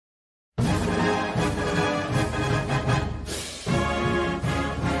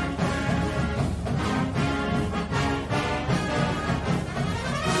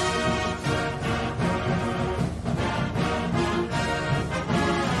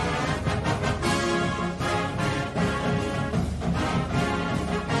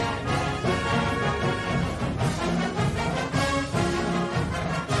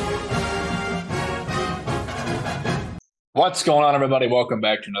What's going on, everybody? Welcome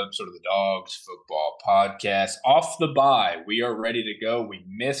back to another episode of the Dogs Football Podcast. Off the bye, we are ready to go. We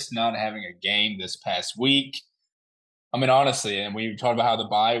missed not having a game this past week. I mean, honestly, and we talked about how the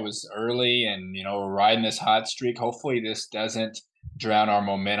bye was early and, we're riding this hot streak. Hopefully this doesn't drown our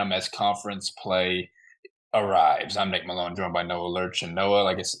momentum as conference play arrives. I'm Nick Malone, joined by Noah Lurch. And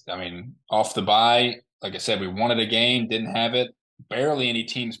Noah, off the bye, like I said, we wanted a game, didn't have it. Barely any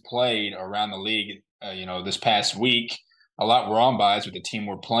teams played around the league, this past week. A lot were on buys, but the team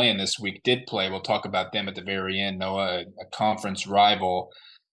we're playing this week did play. We'll talk about them at the very end. Noah, a conference rival.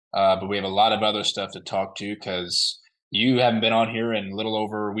 But we have a lot of other stuff to talk to because you haven't been on here in a little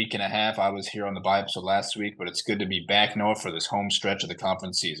over a week and a half. I was here on the bye episode last week, but it's good to be back, Noah, for this home stretch of the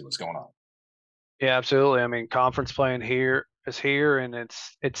conference season. What's going on? Yeah, absolutely. I mean, conference playing here is here, and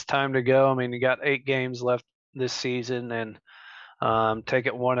it's time to go. I mean, you got 8 games left this season, and take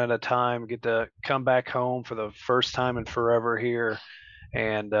it one at a time. Get to come back home for the first time in forever here,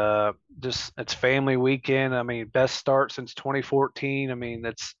 and just it's family weekend. I mean, best start since 2014. I mean,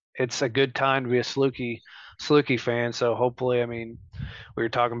 it's a good time to be a Saluki fan. So hopefully, I mean, we were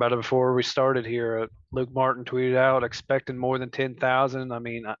talking about it before we started here. Luke Martin tweeted out expecting more than 10,000. I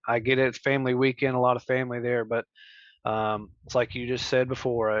mean, I get it. It's family weekend, a lot of family there, but it's like you just said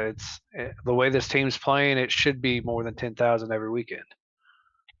before. The way this team's playing. It should be more than 10,000 every weekend.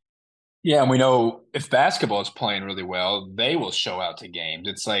 Yeah, and we know if basketball is playing really well, they will show out to games.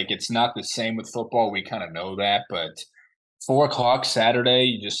 It's like it's not the same with football. We kind of know that, but 4 o'clock Saturday,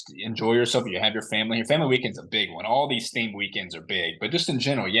 you just enjoy yourself. You have your family. Your family weekend's a big one. All these themed weekends are big, but just in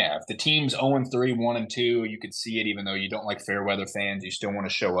general, yeah. If the team's 0-3, 1-2, you could see it. Even though you don't like fair weather fans, you still want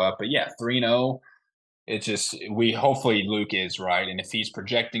to show up. But yeah, 3-0. It's just we hopefully Luke is right, and if he's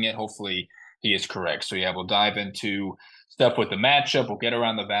projecting it, hopefully he is correct. So yeah, we'll dive into stuff with the matchup. We'll get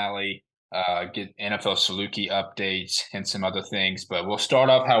around the valley, get NFL Saluki updates and some other things. But we'll start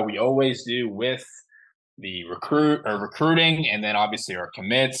off how we always do with the recruiting, and then obviously our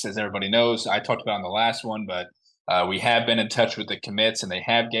commits. As everybody knows, I talked about in the last one, but we have been in touch with the commits, and they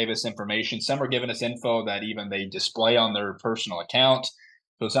have gave us information. Some are giving us info that even they display on their personal account.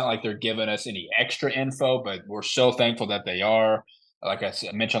 So it's not like they're giving us any extra info, but we're so thankful that they are. Like I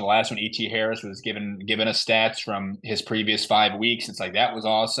mentioned the last one, E.T. Harris was giving us stats from his previous 5 weeks. It's like that was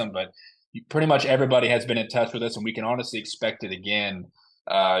awesome, but pretty much everybody has been in touch with us, and we can honestly expect it again.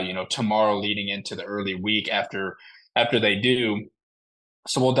 Tomorrow leading into the early week after they do.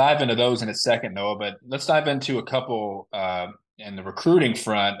 So we'll dive into those in a second, Noah. But let's dive into a couple in the recruiting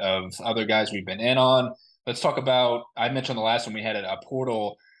front of other guys we've been in on. Let's talk about. I mentioned the last one we had a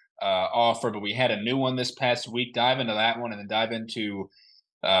portal offer, but we had a new one this past week. Dive into that one, and then dive into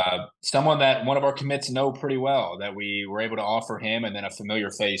someone that one of our commits know pretty well that we were able to offer him, and then a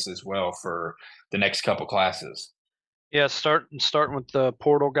familiar face as well for the next couple classes. Yeah, starting with the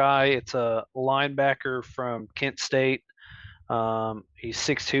portal guy. It's a linebacker from Kent State. He's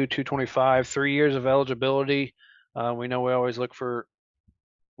 6'2", 225, 3 years of eligibility. We know we always look for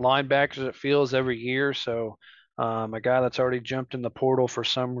linebackers, it feels, every year. So a guy that's already jumped in the portal for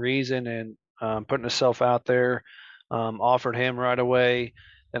some reason and putting himself out there, offered him right away.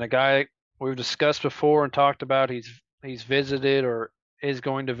 And a guy we've discussed before and talked about, he's visited or is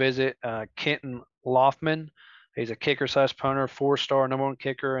going to visit Kenton Loftman. He's a kicker slash punter, 4-star number one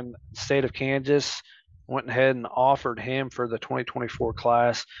kicker in the state of Kansas. Went ahead and offered him for the 2024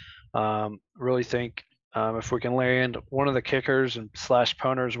 class. Really think if we can land one of the kickers and slash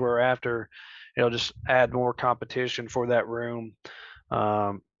punters we're after, it'll just add more competition for that room.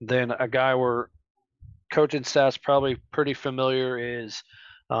 Then a guy we're coaching staff's probably pretty familiar is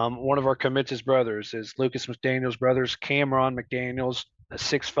one of our commits' brothers is Lucas McDaniel's brothers, Cameron McDaniel's, a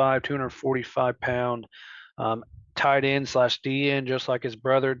 6'5", 245-pound tight end slash DN, just like his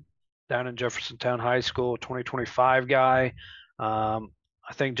brother down in Jeffersontown High School, 2025 guy. I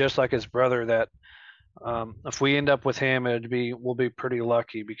think just like his brother that if we end up with him, we'll be pretty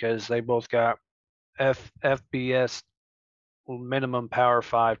lucky because they both got FBS minimum Power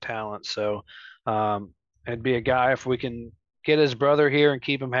 5 talent. So it'd be a guy, if we can get his brother here and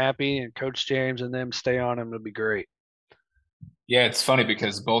keep him happy and Coach James and them stay on him, it'll be great. Yeah, it's funny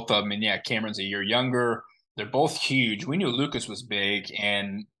because both of them, and yeah, Cameron's a year younger. They're both huge. We knew Lucas was big,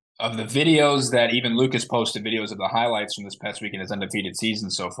 and of the videos that even Lucas posted, videos of the highlights from this past week in his undefeated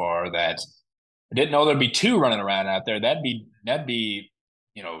season so far, that I didn't know there'd be two running around out there. That'd be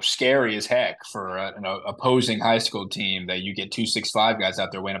scary as heck for an opposing high school team that you get 265 guys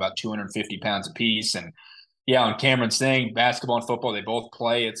out there weighing about 250 pounds apiece. And yeah, on Cameron's thing, basketball and football, they both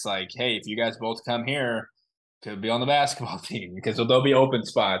play. It's like, hey, if you guys both come here, could be on the basketball team because there'll be open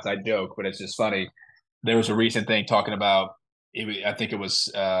spots. I joke, but it's just funny. there was a recent thing talking about I think it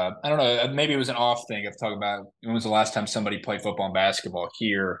was I don't know, maybe it was an off thing of talking about when was the last time somebody played football and basketball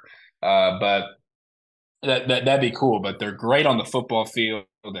here. But that'd be cool. But they're great on the football field.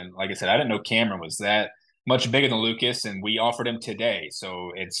 And like I said, I didn't know Cameron was that much bigger than Lucas, and we offered him today.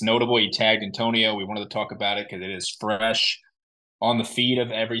 So it's notable. He tagged Antonio. We wanted to talk about it because it is fresh on the feed of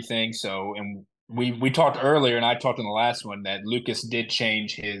everything. So, and we talked earlier, and I talked in the last one that Lucas did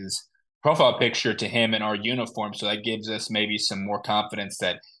change his profile picture to him in our uniform, so that gives us maybe some more confidence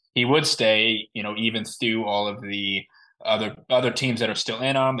that he would stay. Even through all of the other teams that are still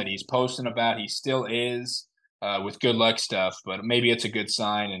in on him that he's posting about, he still is with good luck stuff. But maybe it's a good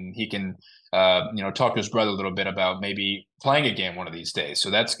sign, and he can. Talk to his brother a little bit about maybe playing a game one of these days. So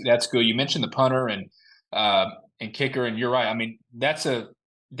that's good. You mentioned the punter and kicker, and you're right. I mean, that's a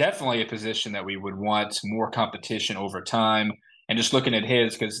definitely a position that we would want more competition over time. And just looking at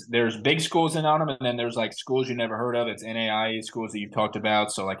his, because there's big schools in on him, and then there's like schools you never heard of. It's NAIA schools that you've talked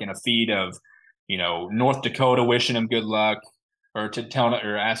about. So like in a feed of, North Dakota wishing him good luck, or to tell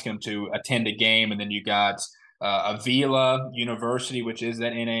or asking him to attend a game, and then you got Avila University, which is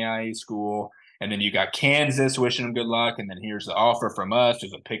that NAIA school. And then you got Kansas wishing him good luck. And then here's the offer from us.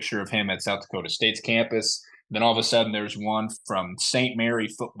 There's a picture of him at South Dakota State's campus. Then all of a sudden there's one from St. Mary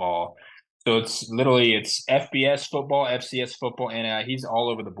football. So it's FBS football, FCS football, and he's all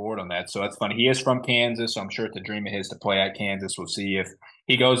over the board on that. So that's funny. He is from Kansas, so I'm sure it's a dream of his to play at Kansas. We'll see if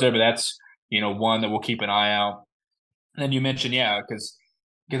he goes there, but that's one that we'll keep an eye out. And then you mentioned, yeah, because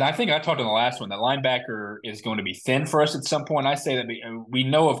I think I talked in the last one that linebacker is going to be thin for us at some point. I say that we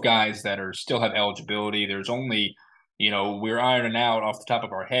know of guys that are still have eligibility. There's only, we're ironing out off the top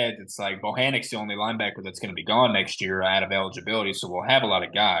of our heads. It's like Bohannik's the only linebacker that's going to be gone next year out of eligibility. So we'll have a lot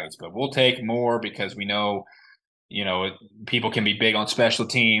of guys, but we'll take more because we know, people can be big on special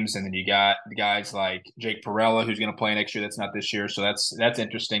teams. And then you got guys like Jake Perella, who's going to play next year. That's not this year. So that's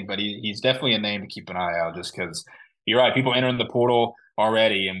interesting, but he's definitely a name to keep an eye out just because you're right. People entering the portal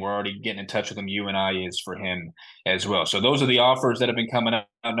already, and we're already getting in touch with him. You and I is for him as well. So those are the offers that have been coming up.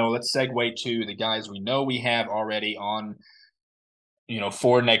 No, let's segue to the guys we know we have already on,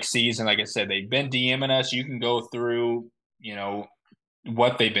 for next season. Like I said, they've been DMing us. You can go through,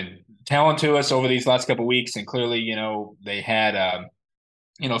 what they've been telling to us over these last couple of weeks, and clearly, they had,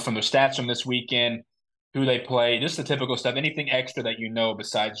 from their stats from this weekend, who they play, just the typical stuff. Anything extra that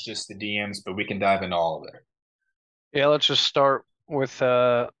besides just the DMs, but we can dive into all of it. Yeah, let's just start with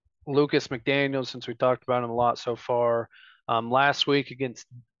Lucas McDaniel since we talked about him a lot so far. Last week against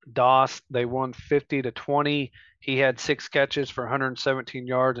Doss, they won 50-20. He had 6 catches for 117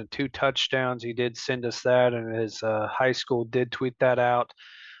 yards and 2 touchdowns. He did send us that, and his high school did tweet that out.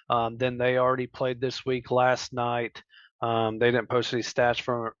 Then they already played this week last night. They didn't post any stats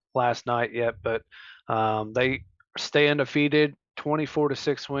from last night yet, but they stay undefeated,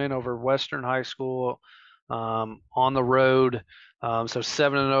 24-6 win over Western High School on the road. So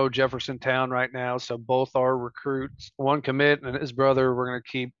 7-0 Jeffersontown right now. So both our recruits, one commit and his brother, we're going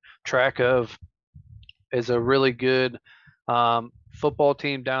to keep track of, is a really good football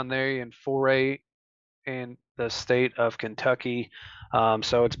team down there in 4A in the state of Kentucky.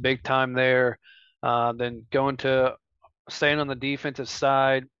 So it's big time there. Then staying on the defensive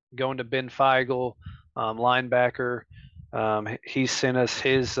side, going to Ben Feigl, linebacker. He sent us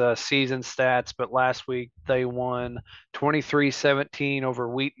his season stats, but last week they won 23-17 over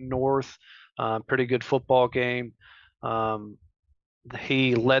Wheaton North. Pretty good football game.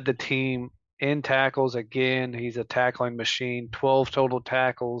 He led the team in tackles again. He's a tackling machine, 12 total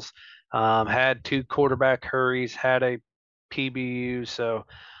tackles, had 2 quarterback hurries, had a PBU. So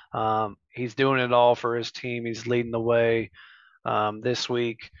he's doing it all for his team. He's leading the way this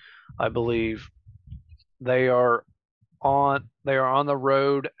week, I believe. They are on the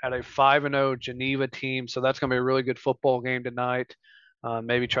road at a 5-0 Geneva team, so that's going to be a really good football game tonight.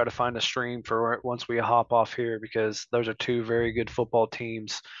 Maybe try to find a stream for once we hop off here because those are 2 very good football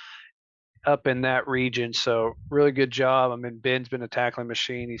teams up in that region. So really good job. I mean, Ben's been a tackling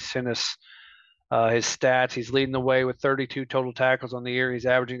machine. He sent us his stats. He's leading the way with 32 total tackles on the year. He's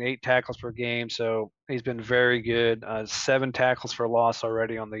averaging 8 tackles per game, so he's been very good. 7 tackles for loss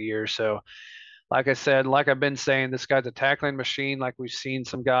already on the year. So like I said, like I've been saying, this guy's a tackling machine. Like we've seen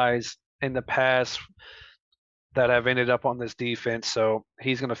some guys in the past that have ended up on this defense. So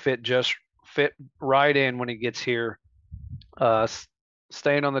he's going to fit right in when he gets here.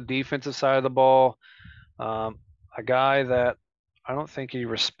 Staying on the defensive side of the ball, a guy that I don't think he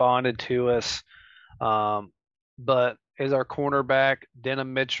responded to us, but is our cornerback,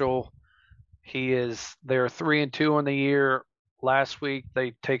 Denham Mitchell. They're 3-2 on the year. Last week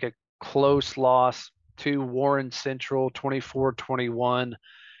they take a close loss to Warren Central 24-21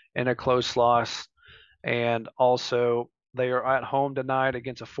 in a close loss. And also, they are at home tonight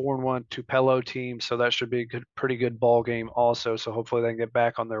against a 4-1 Tupelo team, so that should be a pretty good ball game also. So hopefully they can get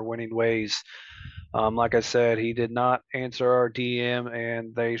back on their winning ways. Like I said, he did not answer our DM,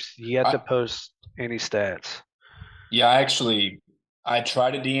 and they've yet to I, post any stats. yeah, I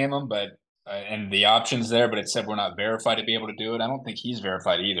tried to DM him, but and the options there, but it said we're not verified to be able to do it. I don't think he's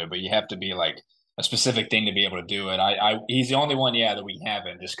verified either, but you have to be like a specific thing to be able to do it. He's the only one, yeah, that we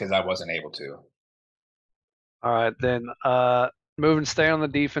haven't, just because I wasn't able to. All right, then moving, stay on the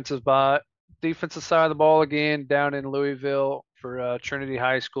defensive side of the ball again down in Louisville for Trinity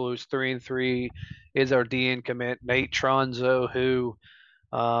High School, who's 3-3, is our DN commit Nate Tronzo, who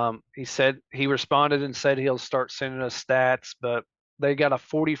he said he responded and said he'll start sending us stats, but they got a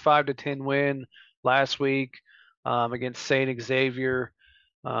 45-10 win last week against Saint Xavier.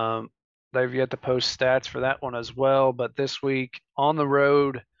 Um, they've yet to post stats for that one as well, but this week on the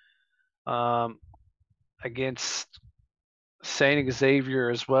road um, against Saint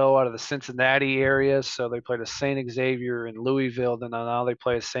Xavier as well out of the Cincinnati area. So they played a Saint Xavier in Louisville, then now they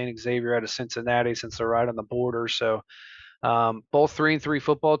play a Saint Xavier out of Cincinnati since they're right on the border. So both 3-3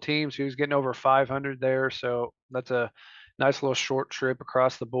 football teams. He was getting over 500 there, so that's a nice little short trip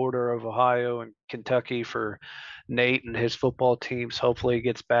across the border of Ohio and Kentucky for Nate and his football teams. Hopefully, he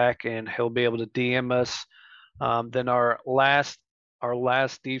gets back and he'll be able to DM us. Then our last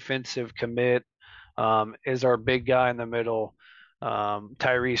defensive commit is our big guy in the middle,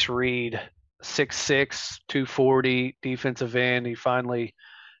 Tyrese Reed, 6'6", 240 defensive end. He finally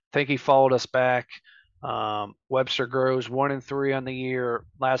think he followed us back. Webster Groves 1-3 on the year.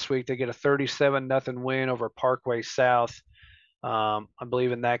 Last week they get a 37-0 win over Parkway South. I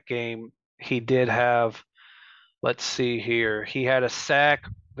believe in that game he did have. Let's see here. He had a sack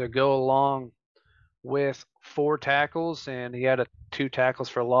to go along with 4 tackles, and he had 2 tackles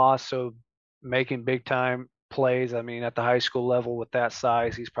for loss. So making big time plays. I mean, at the high school level with that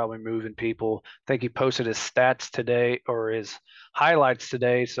size, he's probably moving people. I think he posted his stats today or his highlights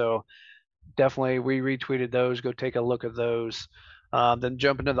today. So definitely we retweeted those. Go take a look at those. Then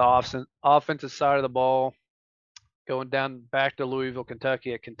jumping to the offensive side of the ball, going down back to Louisville,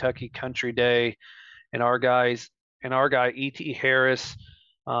 Kentucky at Kentucky Country Day, and our guy E.T. Harris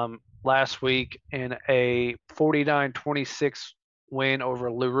last week in a 49-26 win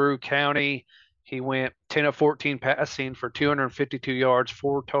over LaRue County. He went 10 of 14 passing for 252 yards,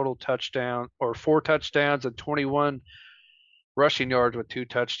 4 touchdowns and 21 rushing yards with 2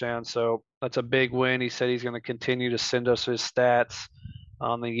 touchdowns. So that's a big win. He said he's going to continue to send us his stats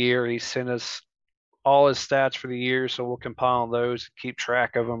on the year. He sent us all his stats for the year, so we'll compile those, keep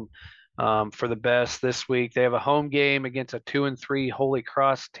track of them for the best this week. They have a home game against a 2-3 Holy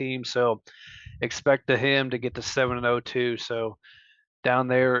Cross team, so expect him to get to 7-0 too. So down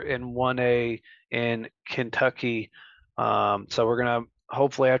there in 1A in Kentucky. So we're gonna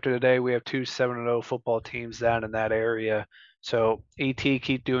hopefully after today we have 2 7-0 football teams down in that area. So ET,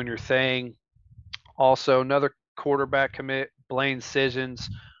 keep doing your thing. Also, another quarterback commit, Blaine Sissons,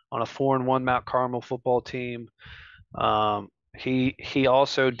 on a 4-1 Mount Carmel football team. He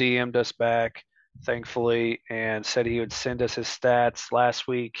also DM'd us back, thankfully, and said he would send us his stats last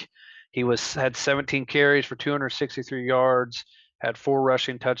week. He had 17 carries for 263 yards, had 4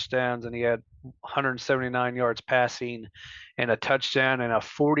 rushing touchdowns, and he had 179 yards passing and a touchdown and a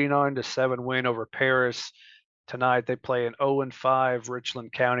 49-7 win over Paris. Tonight they play an 0-5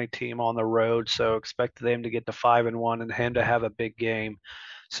 Richland County team on the road, so expect them to get to 5-1 and him to have a big game.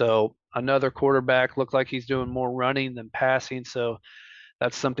 So another quarterback looked like he's doing more running than passing, so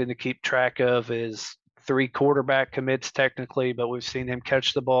that's something to keep track of. Is 3 quarterback commits technically, but we've seen him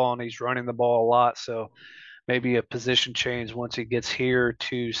catch the ball and he's running the ball a lot, so maybe a position change once he gets here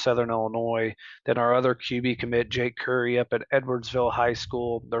to Southern Illinois. Then our other QB commit, Jake Curry, up at Edwardsville High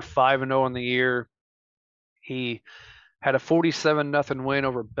School. They're 5-0 in the year. He had a 47-0 win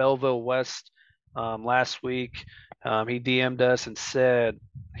over Belleville West last week. He DM'd us and said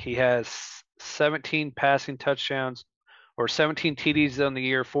he has 17 passing touchdowns or 17 TDs on the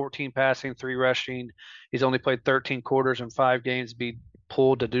year, 14 passing, 3 rushing. He's only played 13 quarters and 5 games to be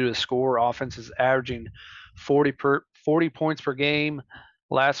pulled to do the score. Offense is averaging 40 points per game.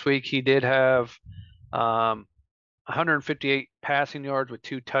 Last week he did have 158 passing yards with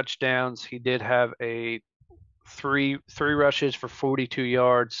 2 touchdowns. He did have a three rushes for 42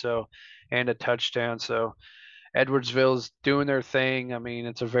 yards, so and a touchdown. So Edwardsville's doing their thing. I mean,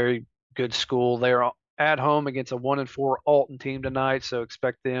 it's a very good school. They're at home against a 1-4 Alton team tonight, so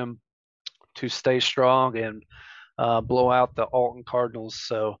expect them to stay strong and blow out the Alton Cardinals.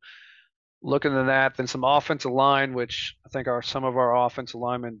 So looking at that, then some offensive line, which I think some of our offensive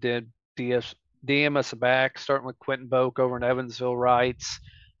linemen did DM us back, starting with Quentin Boak over in Evansville Wrights.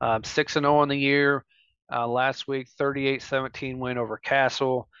 6-0 on the year. Last week, 38-17 win over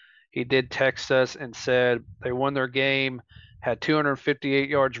Castle. He did text us and said they won their game, had 258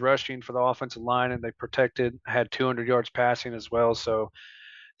 yards rushing for the offensive line, and they had 200 yards passing as well. So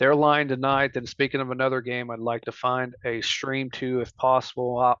their line tonight. Then speaking of another game, I'd like to find a stream to if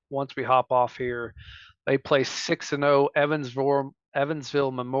possible. Once we hop off here, they play 6-0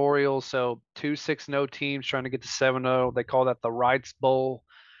 Evansville Memorial. So two 6-0 teams trying to get to 7-0. They call that the Wrights Bowl.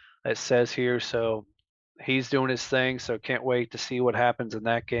 It says here. So he's doing his thing. So can't wait to see what happens in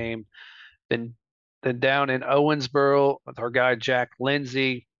that game. Then then down in Owensboro with our guy Jack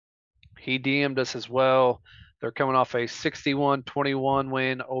Lindsay. He DM'd us as well. They're coming off a 61-21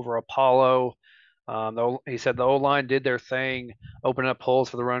 win over Apollo. He said the O-line did their thing, opening up holes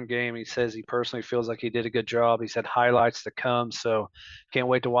for the run game. He says he personally feels like he did a good job. He said highlights to come, so can't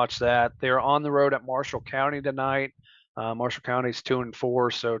wait to watch that. They're on the road at Marshall County tonight. Marshall County's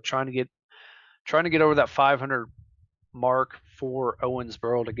 2-4, so trying to get over that 500 mark for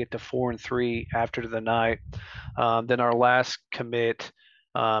Owensboro to get to 4-3 after the night. Then our last commit,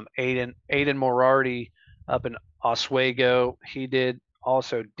 Aiden Moriarty up in Oswego. He did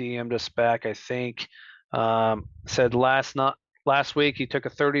also DM'd us back, I think. Said last week he took a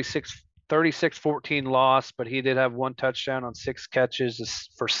 36-14 loss, but he did have one touchdown on 6 catches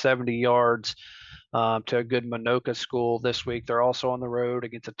for 70 yards to a good Minoka school this week. They're also on the road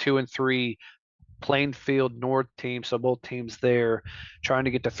against a 2-3 Plainfield North team, so both teams there trying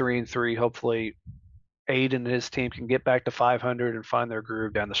to get to 3-3. Hopefully, Aiden and his team can get back to 500 and find their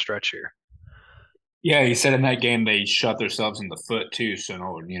groove down the stretch here. Yeah, he said in that game they shot themselves in the foot too.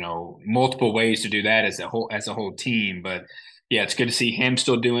 So multiple ways to do that as a whole team. But yeah, it's good to see him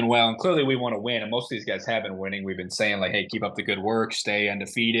still doing well. And clearly we want to win. And most of these guys have been winning. We've been saying like, hey, keep up the good work, stay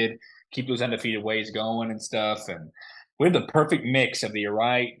undefeated, keep those undefeated ways going and stuff. And we have the perfect mix of the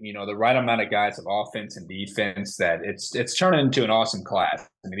right amount of guys of offense and defense that it's turning into an awesome class.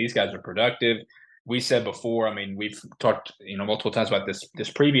 I mean, these guys are productive. We said before, I mean, we've talked, multiple times about this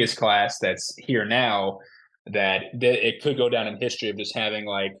previous class that's here now that it could go down in history of just having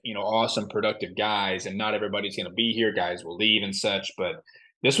awesome productive guys, and not everybody's going to be here. Guys will leave and such, but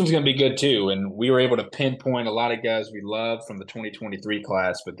this one's going to be good too. And we were able to pinpoint a lot of guys we love from the 2023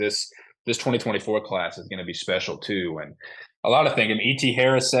 class, but this 2024 class is going to be special too. And a lot of things. And E.T.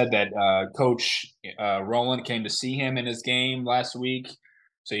 Harris said that Coach Rowland came to see him in his game last week.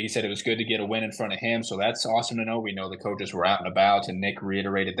 So he said it was good to get a win in front of him. So that's awesome to know. We know the coaches were out and about, and Nick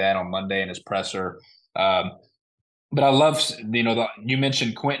reiterated that on Monday in his presser. But I love, you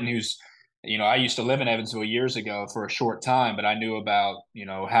mentioned Quentin, who's, I used to live in Evansville years ago for a short time, but I knew about,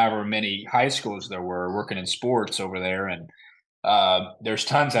 however many high schools there were working in sports over there. And there's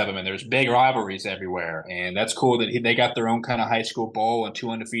tons of them, and there's big rivalries everywhere. And that's cool that they got their own kind of high school bowl and 2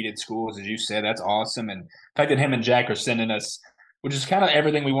 undefeated schools, as you said. That's awesome. And the fact that him and Jack are sending us, which is kind of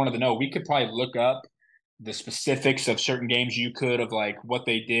everything we wanted to know. We could probably look up the specifics of certain games you could of like what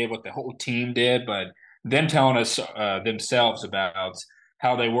they did, what the whole team did, but them telling us themselves about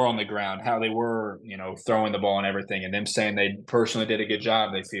how they were on the ground, how they were, throwing the ball and everything, and them saying they personally did a good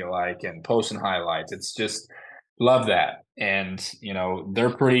job, they feel like, and posting highlights. It's just love that. And,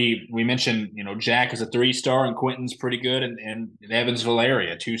 they're pretty, we mentioned, Jack is a 3-star and Quentin's pretty good in the Evansville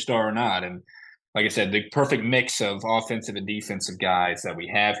area, 2-star or not. And like I said, the perfect mix of offensive and defensive guys that we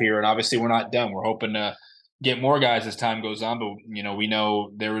have here. And obviously we're not done. We're hoping to get more guys as time goes on. But, we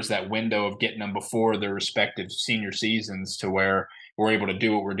know there was that window of getting them before their respective senior seasons to where we're able to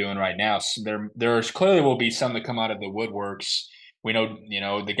do what we're doing right now. So there's clearly will be some that come out of the woodworks. We know,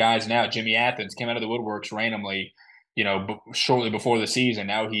 the guys now, Jimmy Athens came out of the woodworks randomly, shortly before the season.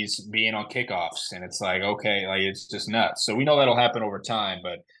 Now he's being on kickoffs, and it's like, okay, like it's just nuts. So we know that'll happen over time,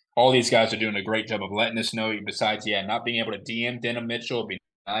 but all these guys are doing a great job of letting us know. Besides, not being able to DM Denham Mitchell would be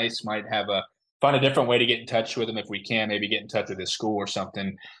nice. Might find a different way to get in touch with him if we can. Maybe get in touch with his school or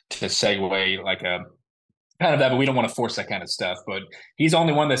something to segue like a kind of that. But we don't want to force that kind of stuff. But he's the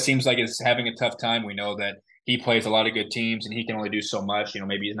only one that seems like is having a tough time. We know that he plays a lot of good teams, and he can only do so much.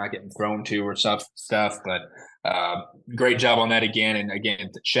 Maybe he's not getting thrown to or stuff. But great job on that again. And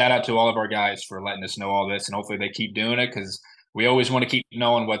again, shout out to all of our guys for letting us know all this, and hopefully they keep doing it, because we always want to keep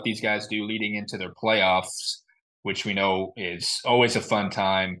knowing what these guys do leading into their playoffs, which we know is always a fun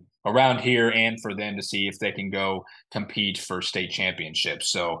time around here and for them to see if they can go compete for state championships.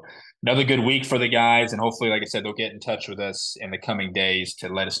 So another good week for the guys, and hopefully, like I said, they'll get in touch with us in the coming days to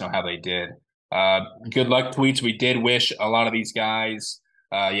let us know how they did. Good luck tweets. We did wish a lot of these guys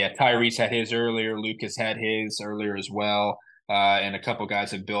Yeah, Tyrese had his earlier. Lucas had his earlier as well. And a couple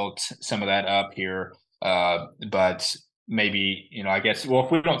guys have built some of that up here. But maybe, I guess, well,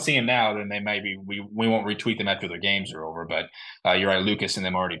 if we don't see him now, then they maybe we won't retweet them after their games are over. But you're right, Lucas and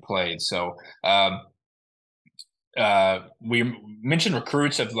them already played. So we mentioned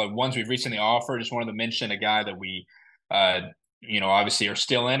recruits of the ones we've recently offered. Just wanted to mention a guy that we, uh, obviously are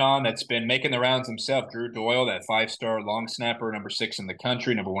still in on that's been making the rounds himself. Drew Doyle, that 5-star long snapper, number 6 in the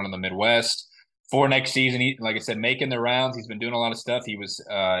country, number 1 in the Midwest. For next season, he, like I said, making the rounds. He's been doing a lot of stuff. He was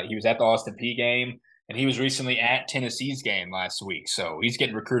at the Austin P game, and he was recently at Tennessee's game last week. So he's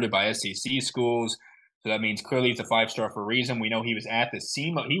getting recruited by SEC schools. So that means clearly he's a 5-star for a reason. We know he was at the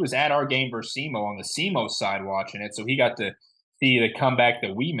SEMO. He was at our game versus SEMO on the SEMO side watching it. So he got to see the comeback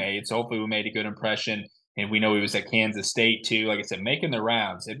that we made. So hopefully we made a good impression. And we know he was at Kansas State too. Like I said, making the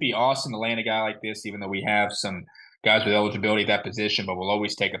rounds. It'd be awesome to land a guy like this, even though we have some guys with eligibility at that position, but we'll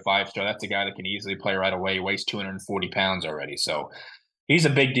always take a 5-star. That's a guy that can easily play right away. He weighs 240 pounds already. So he's a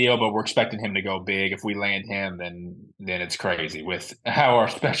big deal, but we're expecting him to go big. If we land him, then it's crazy. With how our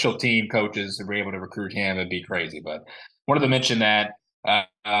special team coaches were able to recruit him, it'd be crazy. But wanted to mention that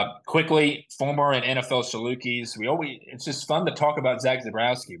quickly. Former and NFL Salukis. It's just fun to talk about Zach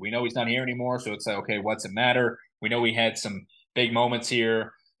Zebrowski. We know he's not here anymore, so it's like, okay, what's it matter? We know we had some big moments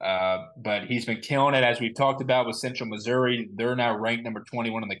here. But he's been killing it, as we've talked about with Central Missouri. They're now ranked number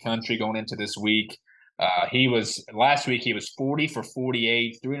 21 in the country going into this week. He was last week. He was 40 for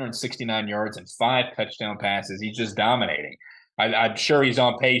 48, 369 yards, and 5 touchdown passes. He's just dominating. I'm sure he's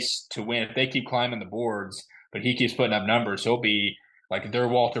on pace to win if they keep climbing the boards. But he keeps putting up numbers. He'll be like their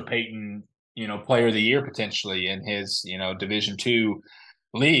Walter Payton, player of the year potentially in his, Division II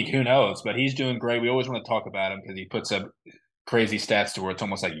league. Who knows? But he's doing great. We always want to talk about him because he puts up crazy stats to where it's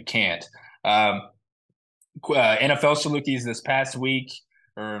almost like you can't. NFL Salukis this past week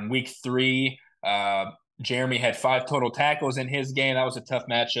or in week 3. Jeremy had 5 total tackles in his game. That was a tough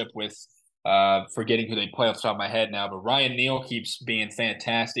matchup with forgetting who they play off the top of my head now. But Ryan Neal keeps being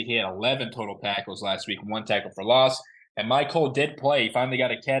fantastic. He had 11 total tackles last week, 1 tackle for loss. And Mike Cole did play. He finally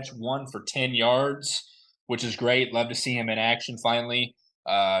got a catch, 1 for 10 yards, which is great. Love to see him in action finally.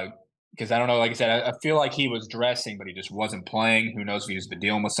 Because I don't know, like I said, I feel like he was dressing, but he just wasn't playing. Who knows if he's been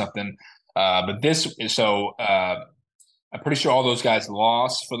dealing with something. But this, so I'm pretty sure all those guys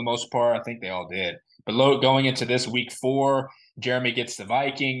lost for the most part. I think they all did. But going into this week 4, Jeremy gets the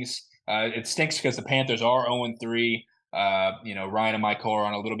Vikings. It stinks because the Panthers are 0-3. Ryan and Michael are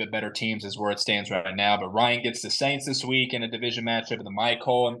on a little bit better teams is where it stands right now. But Ryan gets the Saints this week in a division matchup with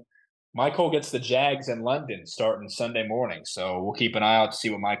the Michael gets the Jags in London starting Sunday morning. So we'll keep an eye out to see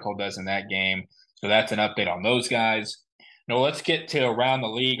what Michael does in that game. So that's an update on those guys. Now let's get to around the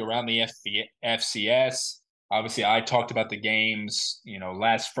league, around the FCS. Obviously, I talked about the games,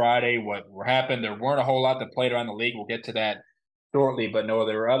 last Friday, what happened. There weren't a whole lot that played around the league. We'll get to that shortly. But no,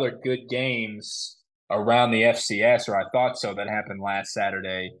 there were other good games around the FCS, or I thought so, that happened last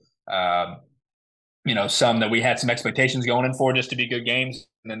Saturday. Some that we had some expectations going in for just to be good games,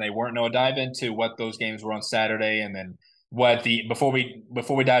 and then they weren't. No, dive into what those games were on Saturday, and then before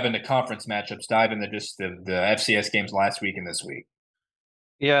we dive into conference matchups, dive into just the FCS games last week and this week.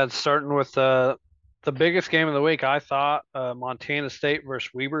 Yeah, it's starting with the biggest game of the week, I thought, Montana State versus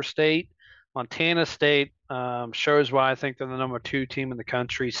Weber State. Montana State shows why I think they're the number 2 team in the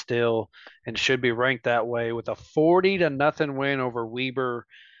country still and should be ranked that way with a 40-0 win over Weber.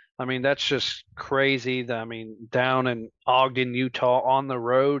 I mean, that's just crazy. Down in Ogden, Utah on the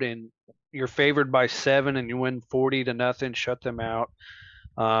road, and you're favored by 7 and you win 40-0, shut them out.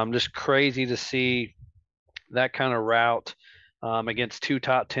 Just crazy to see that kind of route against 2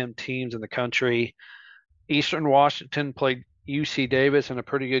 top 10 teams in the country. Eastern Washington played UC Davis in a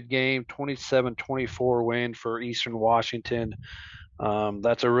pretty good game, 27-24 win for Eastern Washington.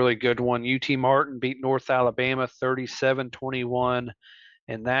 That's a really good one. UT Martin beat North Alabama 37-21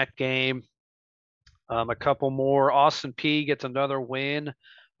 in that game. A couple more. Austin P gets another win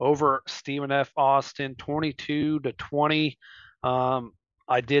over Stephen F. Austin, 22-20.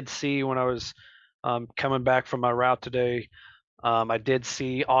 I did see when I was coming back from my route today, I did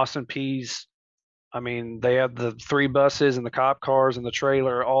see Austin P's. They have the 3 buses and the cop cars and the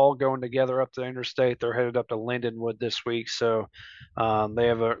trailer all going together up the interstate. They're headed up to Lindenwood this week, so they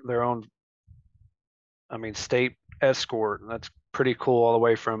have their own, state escort. And that's pretty cool, all the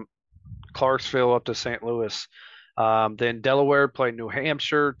way from Clarksville up to St. Louis. Then Delaware played New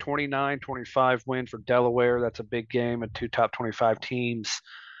Hampshire, 29-25 win for Delaware. That's a big game at 2 top 25 teams.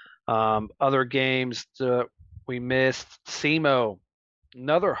 Other games we missed. SEMO,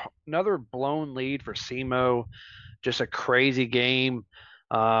 another blown lead for SEMO. Just a crazy game.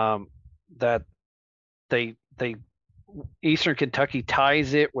 um, that they Eastern Kentucky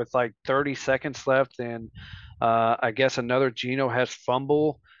ties it with like 30 seconds left, and I guess another Geno has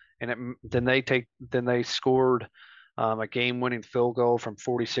fumble, and then they scored a game-winning field goal from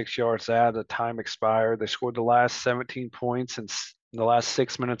 46 yards out. The time expired. They scored the last 17 points in the last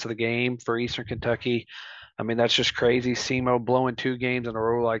 6 minutes of the game for Eastern Kentucky. I mean, that's just crazy. SEMO blowing 2 games in a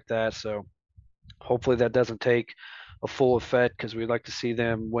row like that. So hopefully that doesn't take a full effect because we'd like to see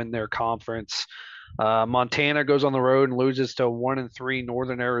them win their conference. Montana goes on the road and loses to a 1-3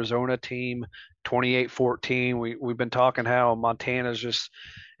 Northern Arizona team, 28-14. We've been talking how Montana's just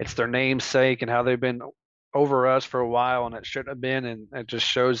it's their namesake and how they've been over us for a while, and it shouldn't have been, and it just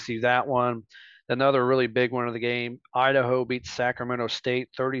shows you that one. Another really big one of the game, Idaho beats Sacramento State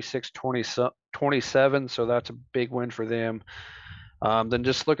 36-27, so that's a big win for them. Then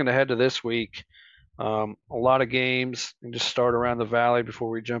just looking ahead to this week, a lot of games, and just start around the valley before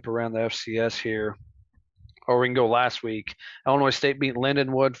we jump around the FCS here. Or we can go last week. Illinois State beat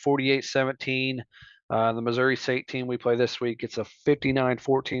Lindenwood 48-17. The Missouri State team we play this week, it's a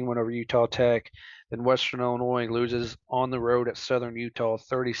 59-14 win over Utah Tech. Then Western Illinois loses on the road at Southern Utah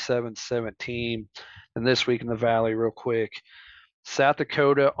 37-17. And this week in the Valley, real quick, South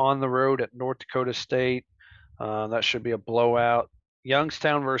Dakota on the road at North Dakota State. That should be a blowout.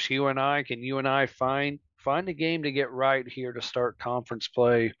 Youngstown versus UNI. Can UNI find a game to get right here to start conference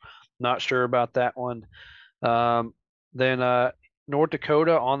play? Not sure about that one. Then North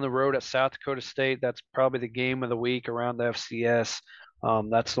Dakota on the road at South Dakota State. That's probably the game of the week around the FCS.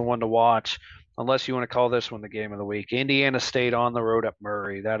 That's the one to watch, unless you want to call this one the game of the week. Indiana State on the road at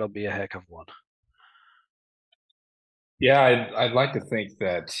Murray. That'll be a heck of one. Yeah, I'd like to think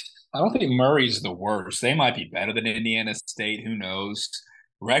that I don't think Murray's the worst. They might be better than Indiana State. Who knows?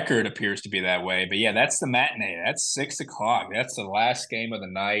 Record appears to be that way. But yeah, that's the matinee. That's 6 o'clock. That's the last game of the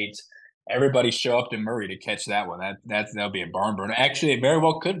night. Everybody show up to Murray to catch that one. That'll be a barn burner. Actually, it very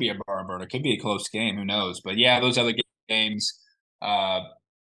well could be a barn burner. It could be a close game. Who knows? But yeah, those other games. Uh,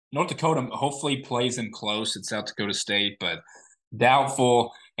 North Dakota hopefully plays them close at South Dakota State, but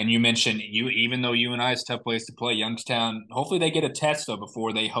doubtful. And you mentioned even though UNI is a tough place to play, Youngstown, hopefully they get a test though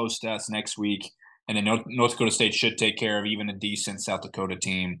before they host us next week. And then North Dakota State should take care of even a decent South Dakota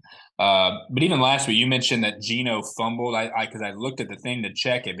team. But even last week, you mentioned that Geno fumbled. Because I looked at the thing to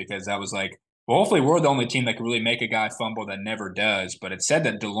check it because I was like, well, hopefully we're the only team that can really make a guy fumble that never does. But it said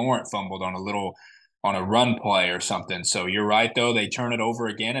that DeLaurent fumbled on a run play or something. So you're right though. They turn it over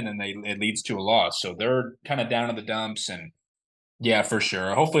again, and then it leads to a loss. So they're kind of down in the dumps, and yeah, for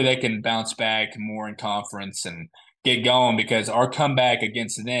sure. Hopefully they can bounce back more in conference and get going because our comeback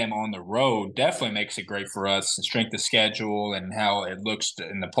against them on the road definitely makes it great for us. Strength of schedule and how it looks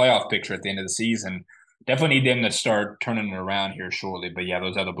in the playoff picture at the end of the season. Definitely need them to start turning it around here shortly. But yeah,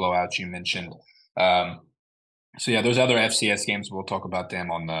 those other blowouts you mentioned. Um, so yeah, those other FCS games, we'll talk about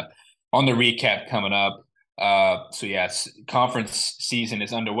them on the recap coming up. So yes, conference season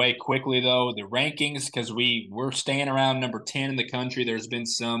is underway quickly though. The rankings, because we're staying around number 10 in the country. There's been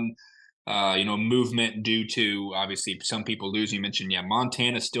some movement due to obviously some people losing. You mentioned, yeah,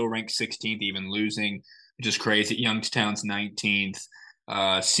 Montana still ranked 16th, even losing, which is crazy. Youngstown's 19th.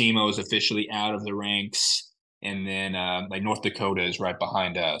 SEMO is officially out of the ranks, and then like North Dakota is right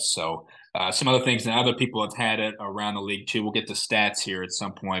behind us. So some other things and other people have had it around the league too. We'll get the stats here at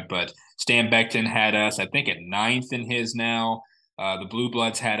some point, but Stan Beckton had us, I think, at ninth in his now. The Blue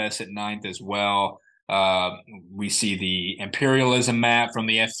Bloods had us at ninth as well. We see the imperialism map from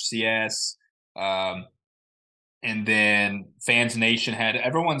the FCS. And then Fans Nation had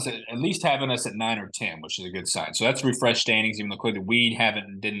everyone's at least having us at 9 or 10, which is a good sign. So that's refreshed standings, even though clearly we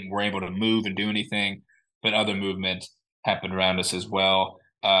were able to move and do anything, but other movement happened around us as well.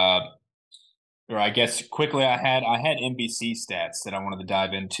 Or I guess quickly, I had NBC stats that I wanted to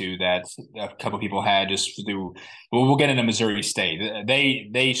dive into that a couple people had just through. Well, we'll get into Missouri State.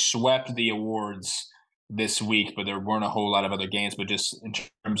 They swept the awards this week, but there weren't a whole lot of other games. But just in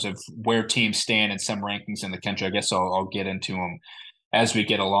terms of where teams stand in some rankings in the country, I guess I'll get into them as we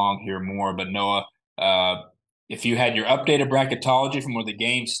get along here more. But Noah, if you had your updated bracketology from where the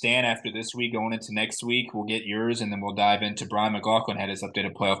games stand after this week going into next week, we'll get yours, and then we'll dive into Brian McLaughlin had his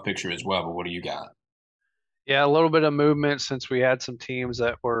updated playoff picture as well. But what do you got? Yeah, a little bit of movement since we had some teams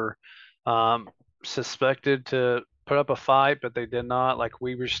that were um, suspected to put up a fight, but they did not, like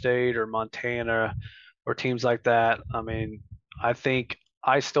Weber State or Montana or teams like that. I mean, I think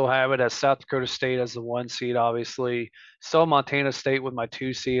I still have it as South Dakota State as the 1 seed, obviously. Still Montana State with my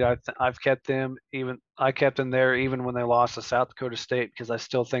 2 seed. I've kept them even. I kept them there even when they lost to South Dakota State because I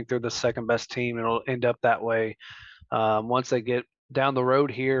still think they're the second best team, and it'll end up that way once they get down the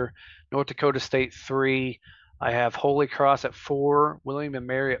road here, North Dakota State 3. I have Holy Cross at 4, William and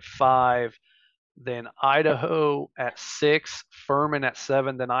Mary at 5, then Idaho at 6, Furman at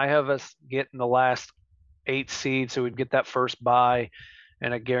 7. Then I have us getting the last 8 seed, so we'd get that first bye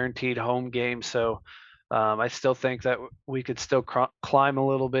and a guaranteed home game. So I still think that we could still climb a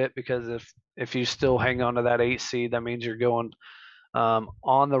little bit, because if you still hang on to that 8 seed, that means you're going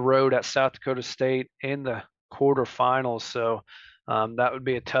on the road at South Dakota State in the quarterfinals. So that would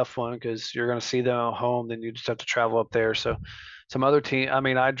be a tough one, because you're going to see them at home. Then you just have to travel up there. So some other team. I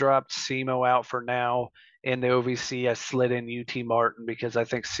mean, I dropped SEMO out for now in the OVC. I slid in UT Martin because I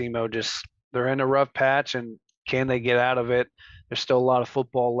think SEMO just they're in a rough patch, and can they get out of it? There's still a lot of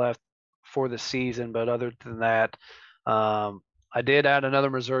football left for the season, but other than that, I did add another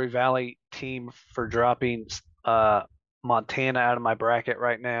Missouri Valley team for dropping Montana out of my bracket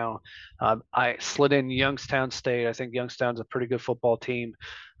right now. I slid in Youngstown State. I think Youngstown's a pretty good football team.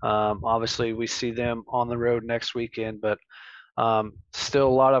 Obviously, we see them on the road next weekend, but still a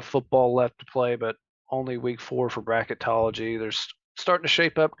lot of football left to play, but only week 4 for bracketology. There's starting to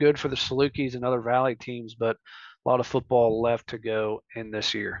shape up good for the Salukis and other Valley teams, but a lot of football left to go in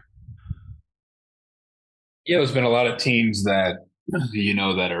this year. Yeah, there's been a lot of teams that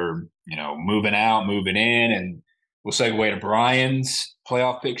that are moving out, moving in, and we'll segue to Brian's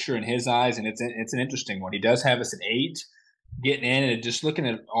playoff picture in his eyes, and it's an interesting one. He does have us at 8 getting in, and just looking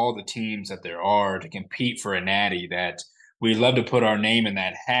at all the teams that there are to compete for a natty, that we'd love to put our name in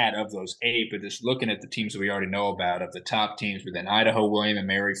that hat of those 8, but just looking at the teams that we already know about, of the top teams within Idaho, William and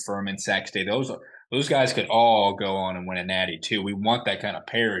Mary, Furman, Sac State, those guys could all go on and win a natty too. We want that kind of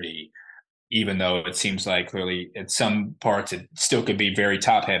parity, even though it seems like clearly in some parts it still could be very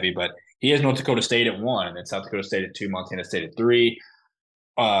top heavy. But he has North Dakota State at 1, and then South Dakota State at 2, Montana State at 3.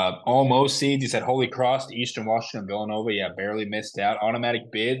 Almost seeds. He's at Holy Cross, Eastern Washington, Villanova. Yeah, barely missed out.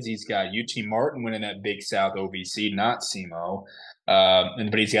 Automatic bids. He's got UT Martin winning that Big South OVC, not SEMO.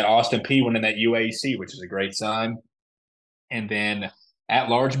 But he's got Austin P winning that UAC, which is a great sign. And then at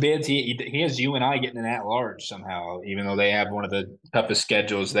large bids, he has UNI getting an at large somehow, even though they have one of the toughest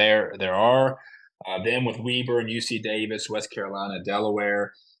schedules there are. Then with Weber and UC Davis, West Carolina,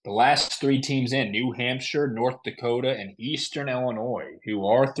 Delaware, the last 3 teams in: New Hampshire, North Dakota, and Eastern Illinois, who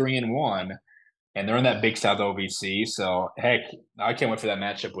are 3-1, and they're in that Big South OVC. So heck, I can't wait for that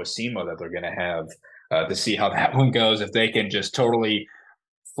matchup with SEMO that they're going to have to see how that one goes. If they can just totally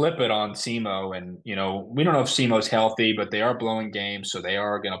flip it on SEMO, and we don't know if SEMO's healthy, but they are blowing games, so they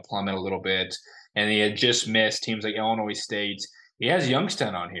are going to plummet a little bit. And he had just missed teams like Illinois State. He has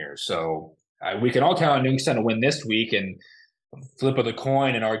Youngstown on here, so we can all count on Youngstown to win this week and flip of the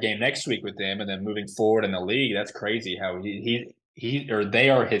coin in our game next week with them, and then moving forward in the league. That's crazy how they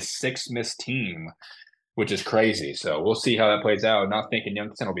are his 6th missed team, which is crazy. So we'll see how that plays out. I'm not thinking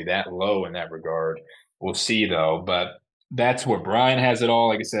Youngstown will be that low in that regard. We'll see though, but that's where Brian has it all.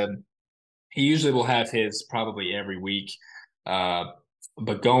 Like I said, he usually will have his probably every week.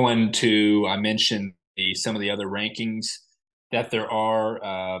 But going to, I mentioned some of the other rankings that there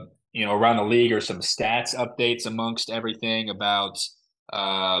are, around the league, or some stats updates amongst everything about,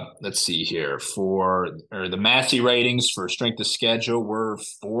 let's see here, the Massey ratings for strength of schedule. We're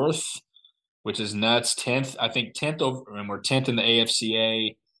 4th, which is nuts. 10th, I think 10th over, and we're 10th in the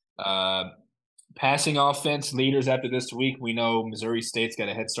AFCA. Passing offense leaders after this week, we know Missouri State's got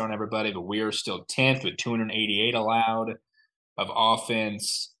a head start on everybody, but we are still 10th with 288 allowed of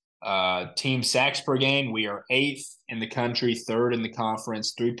offense. Team sacks per game, we are 8th in the country, 3rd in the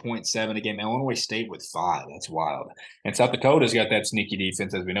conference, 3.7 a game. Illinois State with 5. That's wild. And South Dakota's got that sneaky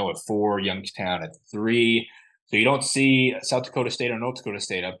defense, as we know, at 4, Youngstown at 3. So you don't see South Dakota State or North Dakota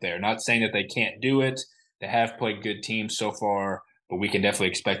State up there. Not saying that they can't do it. They have played good teams so far, but we can definitely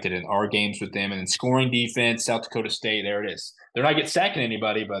expect it in our games with them. And then scoring defense, South Dakota State, there it is. They're not getting sacking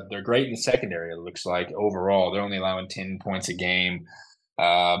anybody, but they're great in the secondary, it looks like. Overall, they're only allowing 10 points a game.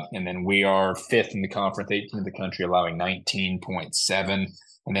 And then we are 5th in the conference, 18th in the country, allowing 19.7.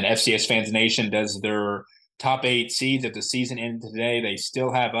 And then FCS Fans Nation does their top 8 seeds. At the season ended today, they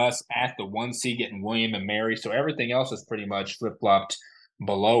still have us at the 1 seed getting William and Mary. So everything else is pretty much flip-flopped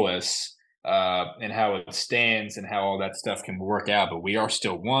below us. And how it stands and how all that stuff can work out. But we are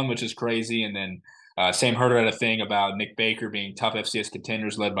still 1, which is crazy. And then Sam Herder had a thing about Nick Baker being top FCS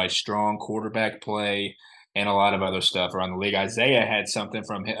contenders, led by strong quarterback play and a lot of other stuff around the league. Isaiah had something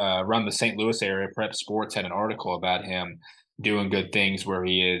from around the St. Louis area. Prep Sports had an article about him doing good things where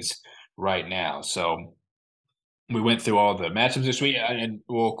he is right now. So we went through all the matchups this week. And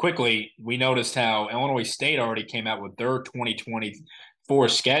quickly, we noticed how Illinois State already came out with their 2024 for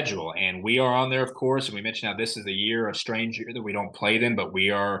schedule. And we are on there, of course. And we mentioned how this is a strange year that we don't play them, but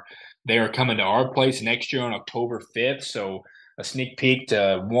they are coming to our place next year on October 5th. So a sneak peek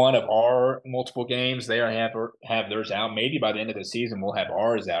to one of our multiple games. They have theirs out. Maybe by the end of the season, we'll have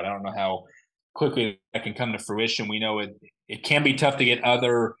ours out. I don't know how quickly that can come to fruition. We know it can be tough to get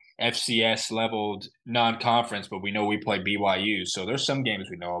other FCS leveled non-conference, but we know we play BYU. So there's some games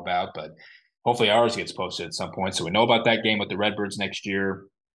we know about, but hopefully ours gets posted at some point. So we know about that game with the Redbirds next year.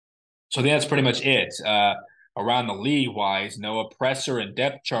 So that's pretty much it. Around the league wise, Noah, presser and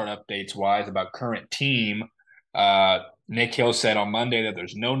depth chart updates wise about current team. Nick Hill said on Monday that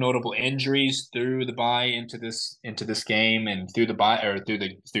there's no notable injuries through the bye into this game and through the bye or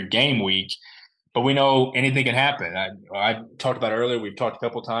through game week. But we know anything can happen. I talked about earlier. We've talked a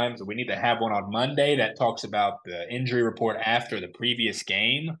couple times. We need to have one on Monday that talks about the injury report after the previous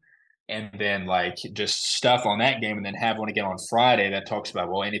game, and then like just stuff on that game, and then have one again on Friday that talks about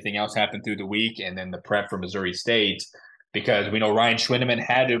anything else happened through the week, and then the prep for Missouri State, because we know Ryan Schwindeman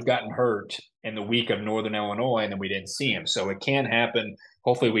had to have gotten hurt in the week of Northern Illinois, and then we didn't see him. So it can happen.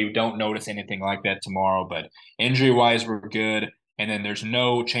 Hopefully, we don't notice anything like that tomorrow. But injury wise, we're good. And then there's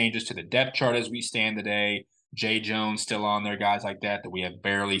no changes to the depth chart as we stand today. Jay Jones still on there, guys like that we have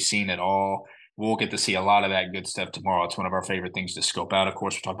barely seen at all. We'll get to see a lot of that good stuff tomorrow. It's one of our favorite things to scope out. Of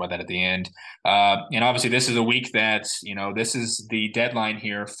course, we'll talk about that at the end. And obviously, this is a week that, this is the deadline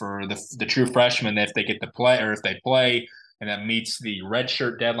here for the true freshmen. If they get to play or if they play and that meets the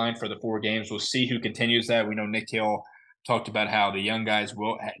redshirt deadline for the 4 games, we'll see who continues that. We know Nick Hill talked about how the young guys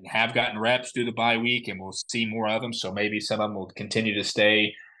will have gotten reps through the bye week, and we'll see more of them. So maybe some of them will continue to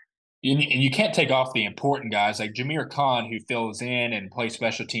stay. And you can't take off the important guys like Jameer Khan, who fills in and plays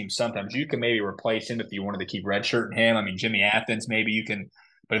special teams sometimes. You can maybe replace him if you wanted to keep redshirting him. I mean, Jimmy Athens, maybe you can.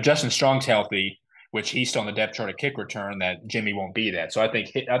 But if Justin Strong's healthy, which he's still on the depth chart at kick return, that Jimmy won't be that. So I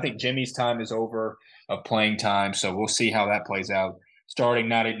think Jimmy's time is over of playing time. So we'll see how that plays out starting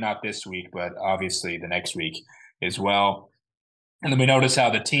not this week, but obviously the next week as well. And then we notice how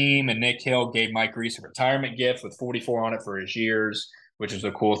the team and Nick Hill gave Mike Reese a retirement gift with 44 on it for his years, which is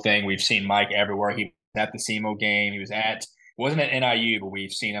a cool thing. We've seen Mike everywhere. He was at the SEMO game. He wasn't at NIU, but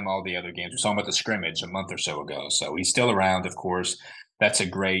we've seen him all the other games. We saw him at the scrimmage a month or so ago. So he's still around, of course. That's a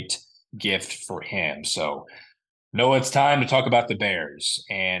great gift for him. So Noah, it's time to talk about the Bears.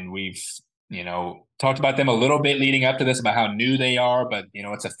 And we've, talked about them a little bit leading up to this about how new they are, but,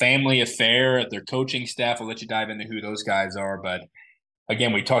 it's a family affair. Their coaching staff, will let you dive into who those guys are. But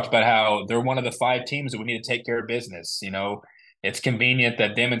again, we talked about how they're one of the 5 teams that we need to take care of business. It's convenient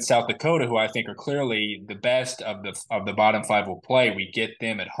that them and South Dakota, who I think are clearly the best of the bottom 5 will play, we get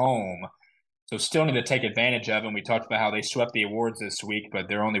them at home. So still need to take advantage of them. We talked about how they swept the awards this week, but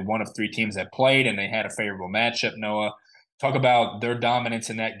they're only one of 3 teams that played, and they had a favorable matchup, Noah. Talk about their dominance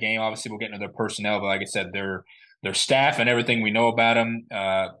in that game. Obviously, we'll get into their personnel, but like I said, their staff and everything we know about them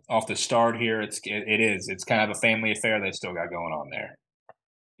off the start here, it's kind of a family affair they still got going on there.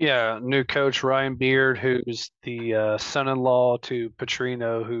 Yeah, new coach Ryan Beard, who's the son-in-law to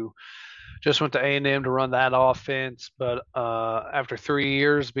Petrino, who just went to A&M to run that offense. But after 3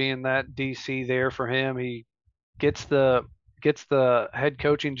 years being that DC there for him, he gets the head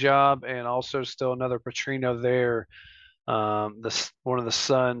coaching job, and also still another Petrino there. One of the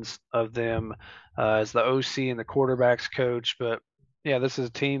sons of them as the OC and the quarterbacks coach. But yeah, this is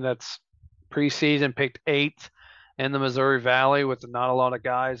a team that's preseason picked 8th in the Missouri Valley with not a lot of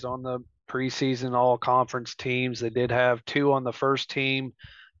guys on the preseason all conference teams. They did have 2 on the first team,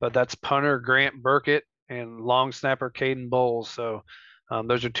 but that's punter Grant Burkett and long snapper Caden Bowles. So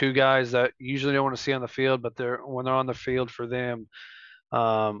those are 2 guys that usually don't want to see on the field, but when they're on the field for them,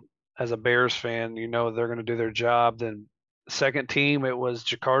 as a Bears fan, they're going to do their job. Then second team, it was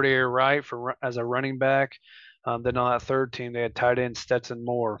Jacardier Wright as a running back. Then on that third team, they had tight end Stetson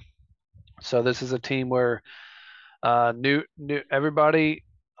Moore. So this is a team where new everybody,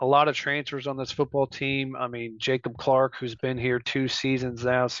 a lot of transfers on this football team. I mean, Jacob Clark, who's been here 2 seasons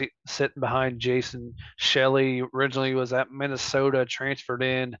now, sitting behind Jason Shelley. Originally was at Minnesota, transferred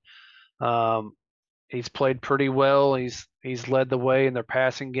in. He's played pretty well. He's led the way in their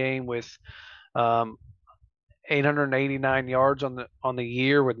passing game with 889 yards on the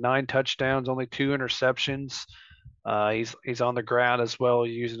year with 9 touchdowns, only 2 interceptions. He's on the ground as well,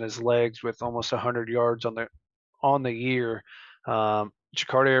 using his legs with almost 100 yards on the year.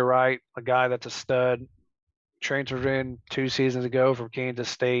 Jacardier Wright, a guy that's a stud, transferred in 2 seasons ago from Kansas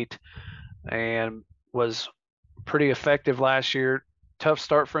State and was pretty effective last year. Tough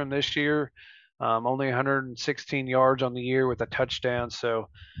start for him this year. Only 116 yards on the year with a touchdown. So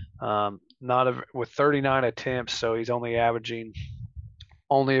with 39 attempts, so he's only averaging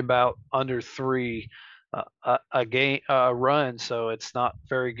only about under three a game run, so it's not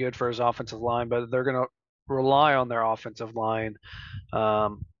very good for his offensive line. But they're going to rely on their offensive line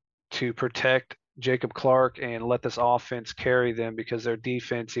um, to protect Jacob Clark and let this offense carry them because their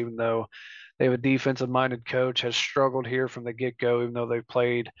defense, even though they have a defensive minded coach, has struggled here from the get go, even though they've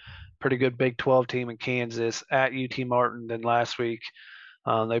played pretty good Big 12 team in Kansas at UT Martin. Then last week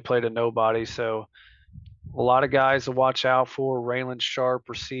they played a nobody. So a lot of guys to watch out for. Raylan Sharp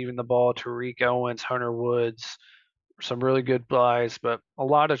receiving the ball, Tariq Owens, Hunter Woods, some really good guys, but a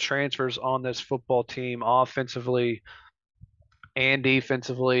lot of transfers on this football team offensively and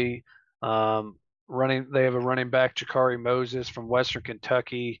defensively. They have a running back, Jakari Moses from Western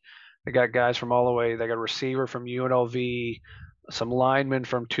Kentucky. They got guys from all the way. They got a receiver from UNLV, some linemen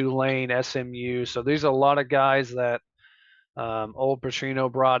from Tulane, SMU. So these are a lot of guys that old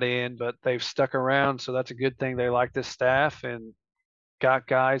Petrino brought in, but they've stuck around. So that's a good thing. They like this staff and got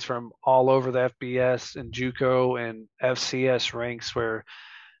guys from all over the FBS and JUCO and FCS ranks where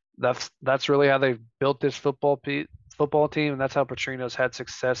that's really how they've built this football team, and that's how Petrino's had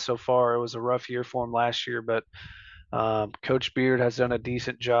success so far. It was a rough year for him last year, but Coach Beard has done a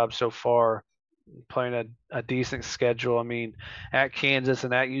decent job so far, playing a decent schedule. I mean, at Kansas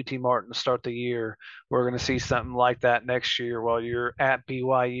and at UT Martin to start the year, we're going to see something like that next year. While you're at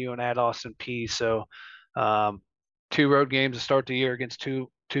BYU and at Austin Peay, so two road games to start the year against two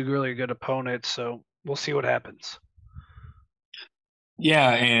really good opponents. So we'll see what happens.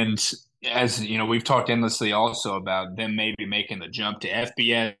 Yeah, and as you know, we've talked endlessly also about them maybe making the jump to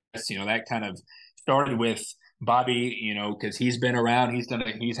FBS. That kind of started with Bobby, because he's been around,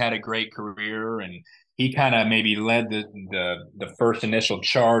 he's had a great career, and he kind of maybe led the first initial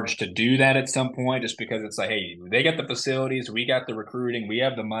charge to do that at some point, just because it's like, hey, they got the facilities, we got the recruiting, we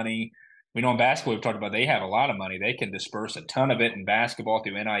have the money. We know in basketball, we've talked about they have a lot of money. They can disperse a ton of it in basketball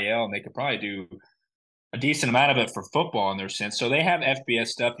through NIL, and they could probably do a decent amount of it for football in their sense. So they have FBS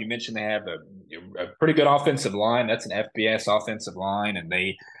stuff. You mentioned they have a pretty good offensive line. That's an FBS offensive line, and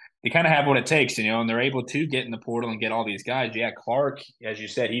they kind of have what it takes, and they're able to get in the portal and get all these guys. Yeah, Clark, as you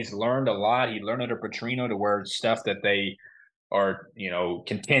said, he's learned a lot. He learned under Petrino to where stuff that they are,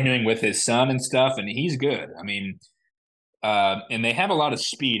 continuing with his son and stuff, and he's good. I mean, and they have a lot of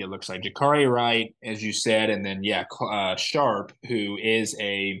speed. It looks like Jakari Wright, as you said, and then Sharp, who is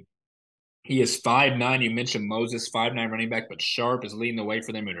he is 5'9". You mentioned Moses, 5'9" running back, but Sharp is leading the way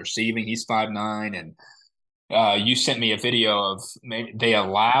for them in receiving. He's 5'9", and you sent me a video of maybe they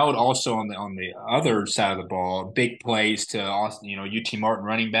allowed also on the other side of the ball big plays to UT Martin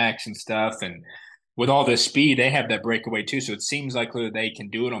running backs and stuff, and with all this speed they have that breakaway too. So it seems like they can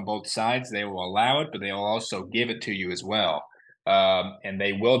do it on both sides. They will allow it, but they'll also give it to you as well. And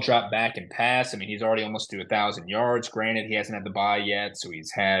they will drop back and pass. I mean, he's already almost to 1,000 yards. Granted, he hasn't had the bye yet, so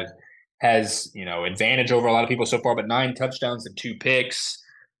has advantage over a lot of people so far. But 9 touchdowns and 2 picks.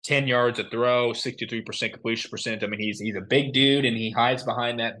 10 yards a throw, 63% completion percent. I mean, he's a big dude, and he hides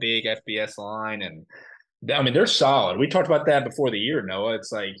behind that big FBS line. And I mean, they're solid. We talked about that before the year, Noah.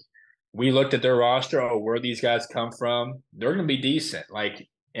 It's like we looked at their roster. Oh, where these guys come from? They're going to be decent.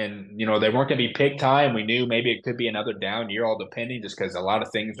 And they weren't going to be picked high, and we knew maybe it could be another down year, all depending, just because a lot of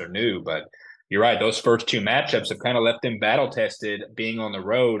things are new. But you're right; those first 2 matchups have kind of left them battle tested, being on the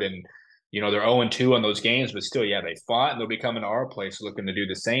road. And they're 0-2 on those games, but still, yeah, they fought, and they'll be coming to our place looking to do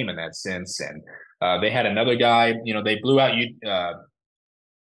the same in that sense. And they had another guy, they blew out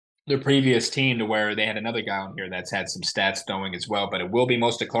their previous team to where they had another guy on here that's had some stats throwing as well, but it will be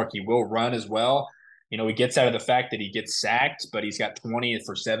most of Clark. He will run as well. He gets out of the fact that he gets sacked, but he's got 20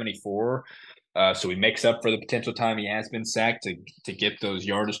 for 74. So he makes up for the potential time he has been sacked to get those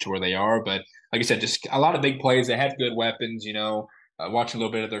yards to where they are. But like I said, just a lot of big plays. They have good weapons, watching a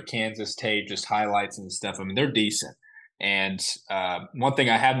little bit of their Kansas tape, just highlights and stuff. I mean, they're decent. And one thing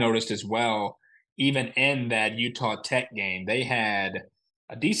I have noticed as well, even in that Utah Tech game, they had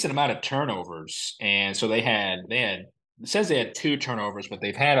a decent amount of turnovers. And so they had it says they had 2 turnovers, but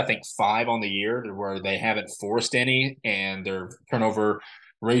they've had, I think, 5 on the year where they haven't forced any, and their turnover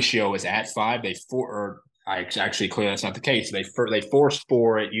ratio is at 5. I actually clear that's not the case. They forced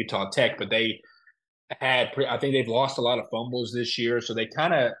 4 at Utah Tech, but I think they've lost a lot of fumbles this year, so they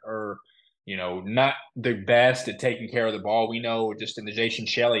kind of are, not the best at taking care of the ball. We know just in the Jason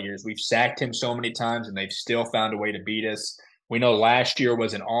Shelley years, we've sacked him so many times, and they've still found a way to beat us. We know last year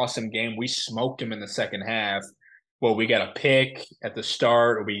was an awesome game. We smoked him in the second half. Well, we got a pick at the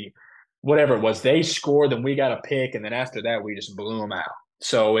start, or whatever it was. They scored, then we got a pick, and then after that, we just blew them out.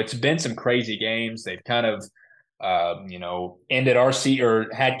 So it's been some crazy games. They've kind of ended our season or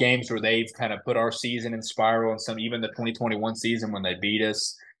had games where they've kind of put our season in spiral, and some even the 2021 season when they beat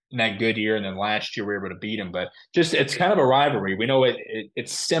us in that good year, and then last year we were able to beat them. But just it's kind of a rivalry. We know it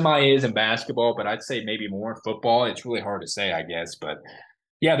semi is in basketball, but I'd say maybe more in football. It's really hard to say, I guess, but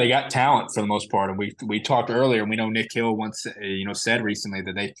yeah, they got talent for the most part, and we talked earlier, and we know Nick Hill once said recently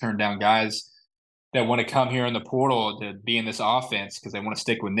that they turned down guys that want to come here in the portal to be in this offense because they want to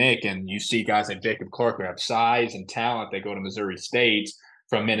stick with Nick. And you see guys like Jacob Clark who have size and talent. They go to Missouri State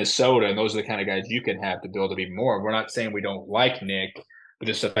from Minnesota, and those are the kind of guys you can have to build to be more. We're not saying we don't like Nick, but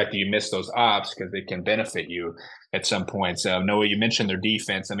just the fact that you miss those ops because they can benefit you at some point. So Noah, you mentioned their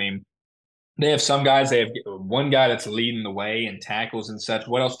defense. I mean, they have some guys. They have one guy that's leading the way in tackles and such.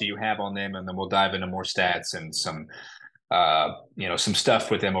 What else do you have on them? And then we'll dive into more stats and some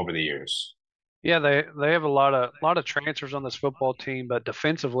stuff with them over the years. Yeah, they have a lot of transfers on this football team, but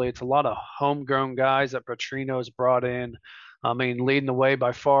defensively, it's a lot of homegrown guys that Petrino's brought in. I mean, leading the way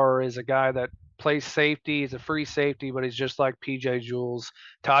by far is a guy that plays safety. He's a free safety, but he's just like PJ Jules.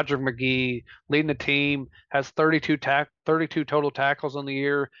 Todrick McGee leading the team has 32 total tackles on the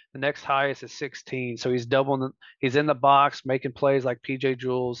year. The next highest is 16, so he's doubling. He's in the box making plays like PJ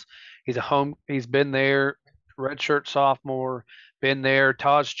Jules. He's been there, redshirt sophomore been there.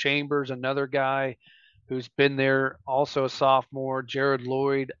 Taj Chambers, another guy who's been there, also a sophomore. Jared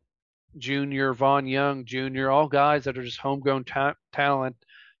Lloyd Jr., Vaughn Young Jr., all guys that are just homegrown talent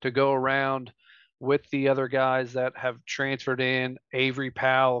to go around with the other guys that have transferred in. Avery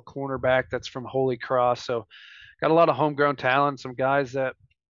Powell, cornerback that's from Holy Cross. So got a lot of homegrown talent. Some guys that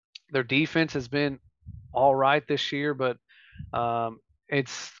their defense has been all right this year, but um,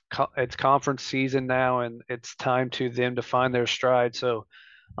 it's conference season now, and it's time to them to find their stride. So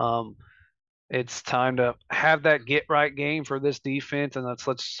um, it's time to have that get right game for this defense, and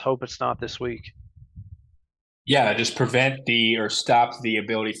let's hope it's not this week. Yeah, just prevent the or stop the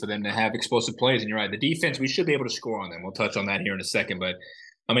ability for them to have explosive plays. And you're right, the defense, we should be able to score on them. We'll touch on that here in a second. But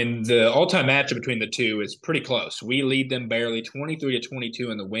I mean, the all-time matchup between the two is pretty close. We lead them barely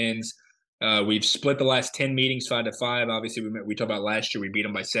 23-22 in the wins. We've split the last 10 meetings 5-5. Obviously, we talked about last year, we beat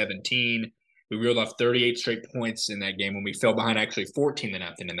them by 17. We reeled off 38 straight points in that game when we fell behind actually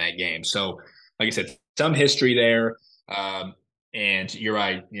 14-0 in that game. So, like I said, some history there. And you're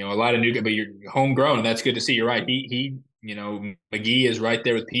right, a lot of new, but you're homegrown, and that's good to see. You're right. McGee is right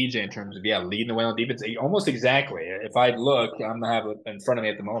there with PJ in terms of leading the way on defense. Almost exactly. If I look, I'm gonna have it in front of me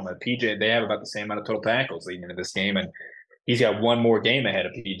at the moment. PJ, they have about the same amount of total tackles leading into this game, and he's got one more game ahead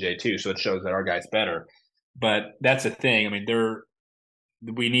of PJ too. So it shows that our guy's better. But that's the thing. I mean,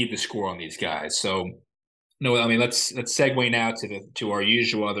 we need to score on these guys. So no, I mean let's segue now to our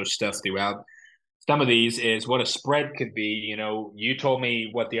usual other stuff throughout some of these is what a spread could be. You told me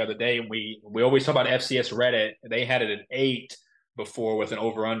what the other day. We always talk about FCS Reddit. They had it at 8 before with an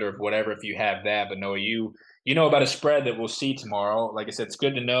over under of whatever if you have that. But no, you know about a spread that we'll see tomorrow. Like I said, it's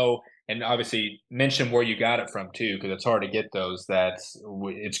good to know, and obviously mention where you got it from too, because it's hard to get those.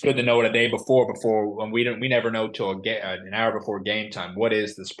 It's good to know it a day before when we never know till an hour before game time. What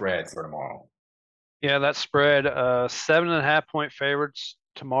is the spread for tomorrow? Yeah, that spread, 7.5 point favorites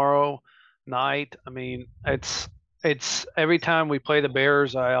tomorrow night. I mean, it's every time we play the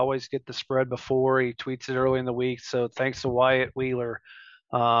Bears, I always get the spread before. He tweets it early in the week, so thanks to Wyatt Wheeler.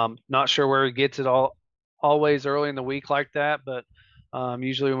 Not sure where he gets it always early in the week like that, but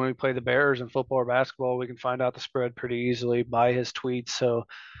usually when we play the Bears in football or basketball, we can find out the spread pretty easily by his tweets. So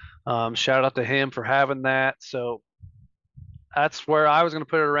shout out to him for having that. So that's where I was going to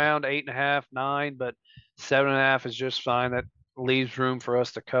put it around 8.5, 9, but 7.5 is just fine. That leaves room for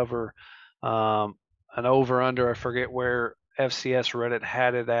us to cover an over under. I forget where FCS Reddit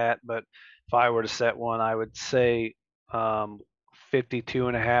had it at, but if I were to set one, I would say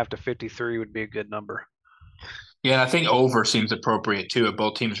 52.5 to 53 would be a good number. Yeah, I think over seems appropriate too. If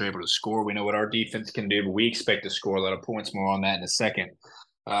both teams are able to score, we know what our defense can do, but we expect to score a lot of points. More on that in a second.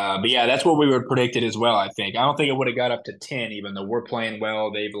 But yeah, that's what we were predicted as well. I think. I don't think it would have got up to 10, even though we're playing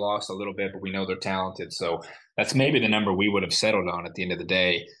well. They've lost a little bit, but we know they're talented. So that's maybe the number we would have settled on at the end of the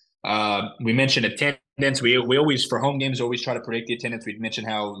day. We mentioned attendance. We always for home games always try to predict the attendance. We mentioned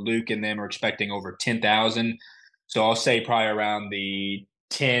how Luke and them are expecting over 10,000. So I'll say probably around the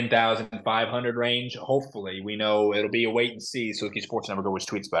 10,500 range. Hopefully, we know it'll be a wait and see. So Salukis Sports Network always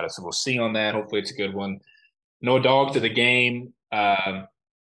tweets about it, so we'll see on that. Hopefully, it's a good one. No dog to the game.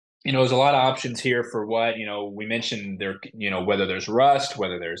 There's a lot of options here for what, we mentioned there, whether there's rust,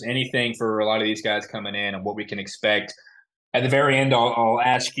 whether there's anything for a lot of these guys coming in and what we can expect. At the very end, I'll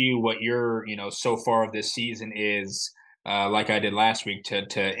ask you what your, so far of this season is, like I did last week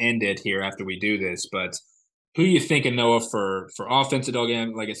to end it here after we do this. But Who you thinking, Noah, for offensive dog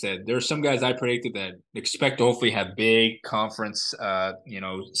game? Like I said, there's some guys I predicted that expect to hopefully have big conference,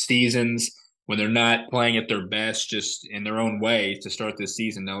 seasons when they're not playing at their best, just in their own way to start this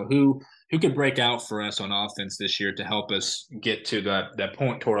season. Though, who could break out for us on offense this year to help us get to that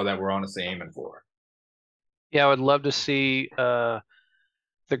point total that we're honestly aiming for? Yeah, I would love to see the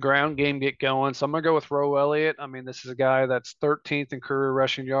ground game get going. So I'm gonna go with Roe Elliott. I mean, this is a guy that's 13th in career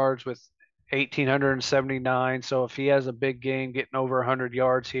rushing yards with 1,879. So if he has a big game, getting over 100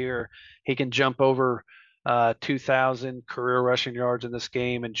 yards here, he can jump over 2,000 career rushing yards in this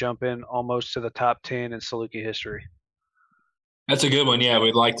game and jump in almost to the top 10 in Saluki history. That's a good one. Yeah,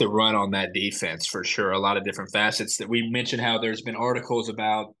 we'd like to run on that defense for sure. A lot of different facets that we mentioned how there's been articles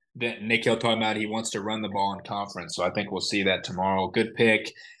about that Nick Hill talking about he wants to run the ball in conference. So I think we'll see that tomorrow. Good pick.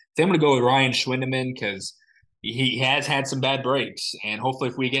 Then I'm going to go with Ryan Schwindeman because he has had some bad breaks. And hopefully,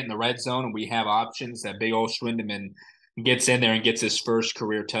 if we get in the red zone and we have options, that big old Schwindeman gets in there and gets his first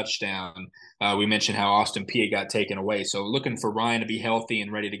career touchdown. We mentioned how Austin Peay got taken away. So looking for Ryan to be healthy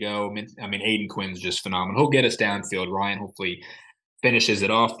and ready to go. I mean, Aiden Quinn's just phenomenal. He'll get us downfield. Ryan hopefully finishes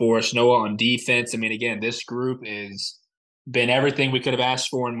it off for us. Noah on defense. I mean, again, this group is been everything we could have asked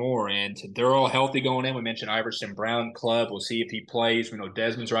for and more. And they're all healthy going in. We mentioned Iverson Brown Club. We'll see if he plays. We know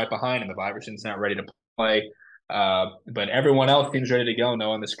Desmond's right behind him if Iverson's not ready to play. But everyone else seems ready to go,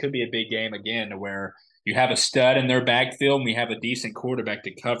 Noah. And this could be a big game again to where you have a stud in their backfield and we have a decent quarterback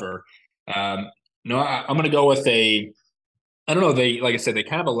to cover. No, I'm going to go with a I don't know. They like I said, they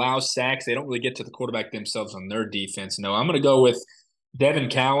kind of allow sacks. They don't really get to the quarterback themselves on their defense. No, I'm going to go with Devin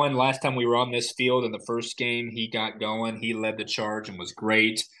Cowan. Last time we were on this field in the first game, he got going. He led the charge and was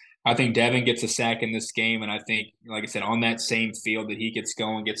great. I think Devin gets a sack in this game, and I think, like I said, on that same field that he gets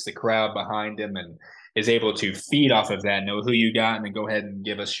going, gets the crowd behind him, and is able to feed off of that. Know who you got, and then go ahead and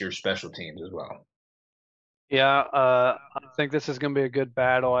give us your special teams as well. Yeah, I think this is going to be a good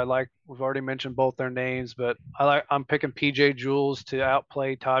battle. We've already mentioned both their names, but I'm picking PJ Jules to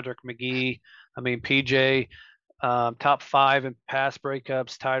outplay Todrick McGee. I mean, PJ, top five in pass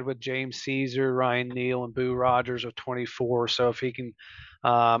breakups, tied with James Caesar, Ryan Neal, and Boo Rogers with 24. So if he can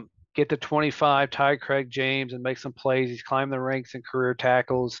get to 25, tie Craig James, and make some plays, he's climbed the ranks in career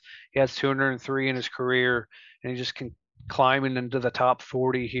tackles. He has 203 in his career, and he just can climbing into the top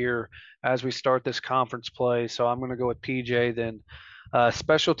 40 here as we start this conference play. So I'm going to go with PJ. Then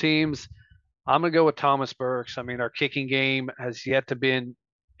special teams, I'm going to go with Thomas Burks. I mean, our kicking game has yet to been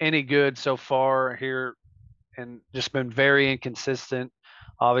any good so far here and just been very inconsistent.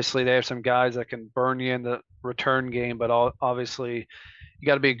 Obviously, they have some guys that can burn you in the return game, but obviously, you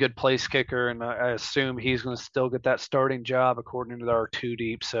got to be a good place kicker, and I assume he's going to still get that starting job according to our two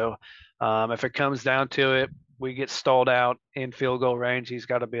deep. So, if it comes down to it, we get stalled out in field goal range. He's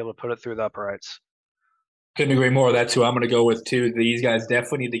got to be able to put it through the uprights. Couldn't agree more. That's who I'm going to go with too. These guys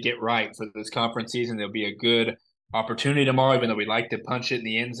definitely need to get right for this conference season. There'll be a good opportunity tomorrow, even though we like to punch it in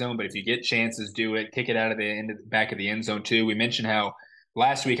the end zone. But if you get chances, do it. Kick it out of the end, back of the end zone too. We mentioned how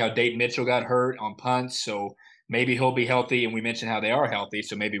last week how Dayton Mitchell got hurt on punts, so maybe he'll be healthy. And we mentioned how they are healthy,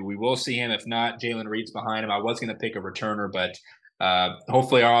 so maybe we will see him. If not, Jalen Reed's behind him. I was going to pick a returner, but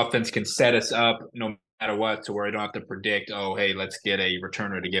hopefully our offense can set us up no matter what, to where I don't have to predict. Oh, hey, let's get a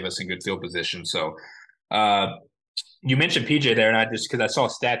returner to give us a good field position. So. Uh, you mentioned PJ there, and I just because I saw a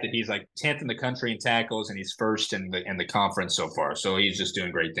stat that he's like 10th in the country in tackles, and he's first in the conference so far. So he's just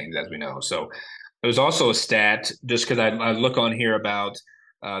doing great things, as we know. So there was also a stat just because I look on here about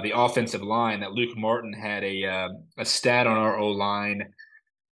the offensive line that Luke Martin had a stat on our O line.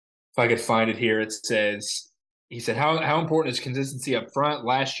 If I could find it here, it says he said how important is consistency up front?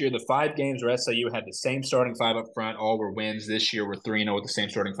 Last year, the 5 games where SIU had the same starting five up front, all were wins. This year, we're 3-0 with the same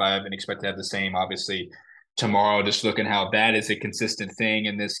starting five, and expect to have the same, obviously, tomorrow. Just looking how that is a consistent thing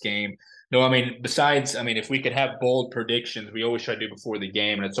in this game. No, I mean, besides, I mean, if we could have bold predictions, we always try to do before the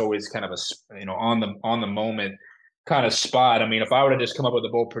game, and it's always kind of a on the moment kind of spot. I mean, if I were to just come up with a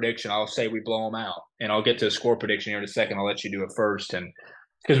bold prediction, I'll say we blow them out, and I'll get to a score prediction here in a second. I'll let you do it first, and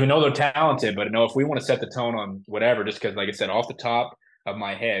because we know they're talented, but if we want to set the tone on whatever, just because, like I said, off the top of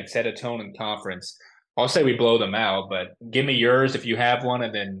my head, set a tone in conference, I'll say we blow them out. But give me yours if you have one,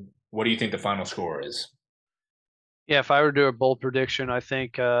 and then what do you think the final score is? Yeah, if I were to do a bold prediction, I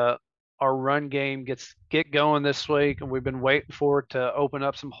think our run game get going this week, and we've been waiting for it to open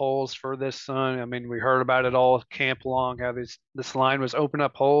up some holes for this son. I mean, we heard about it all camp long, how this line was open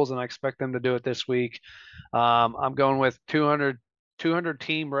up holes, and I expect them to do it this week. I'm going with 200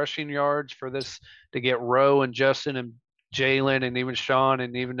 team rushing yards for this to get Rowe and Justin and Jalen and even Sean,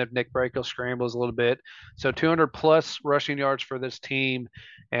 and even if Nick Braco scrambles a little bit. So 200 plus rushing yards for this team.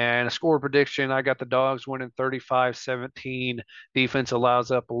 And a score prediction, I got the Dogs winning 35-17. Defense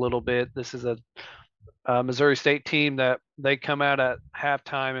allows up a little bit. This is a Missouri State team that they come out at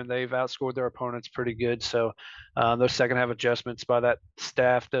halftime and they've outscored their opponents pretty good. So those second half adjustments by that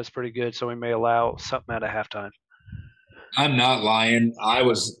staff does pretty good. So we may allow something at a halftime. I'm not lying. I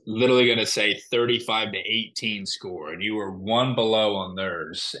was literally going to say 35-18 score, and you were one below on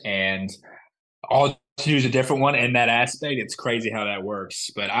theirs. And I'll choose a different one in that aspect. It's crazy how that works.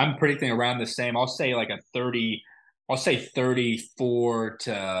 But I'm predicting around the same. I'll say like a 30, I'll say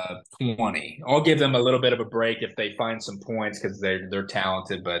 34-20. I'll give them a little bit of a break if they find some points because they're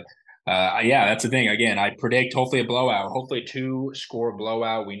talented. But yeah, that's the thing. Again, I predict hopefully a blowout, hopefully two score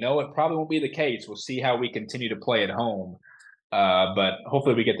blowout. We know it probably won't be the case. We'll see how we continue to play at home. But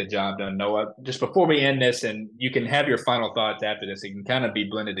hopefully we get the job done, Noah. Just before we end this, and you can have your final thoughts after this, it can kind of be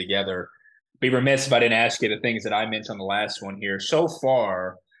blended together. Be remiss if I didn't ask you the things that I mentioned on the last one here. So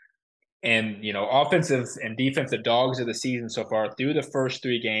far, and offensive and defensive dogs of the season so far through the first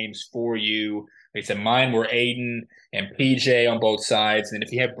three games for you. Like I said, mine were Aiden and PJ on both sides. And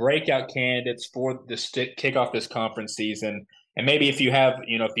if you have breakout candidates for the kick off this conference season, and maybe if you have,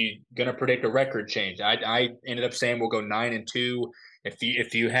 if you're gonna predict a record change, I ended up saying we'll go 9-2.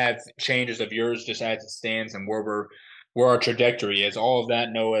 If you have changes of yours just as it stands and where our trajectory is, all of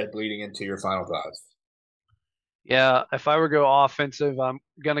that, Noah, bleeding into your final thoughts. Yeah, if I were to go offensive, I'm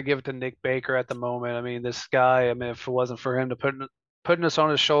gonna give it to Nick Baker at the moment. I mean, this guy. I mean, if it wasn't for him to putting us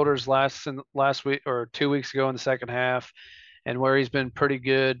on his shoulders last week or 2 weeks ago in the second half, and where he's been pretty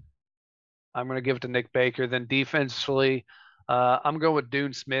good, I'm gonna give it to Nick Baker. Then defensively, I'm going with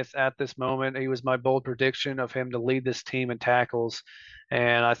Dune Smith at this moment. He was my bold prediction of him to lead this team in tackles,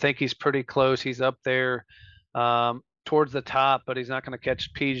 and I think he's pretty close. He's up there towards the top, but he's not going to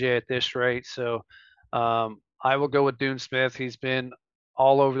catch PJ at this rate. So I will go with Dune Smith. He's been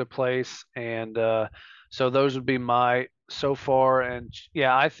all over the place, and so those would be my so far. And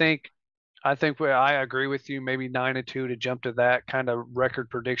yeah, I agree with you. Maybe 9-2 to jump to that kind of record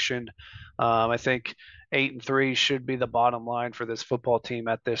prediction. I think 8-3 should be the bottom line for this football team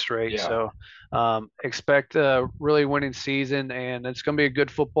at this rate. Yeah. So expect a really winning season, and it's going to be a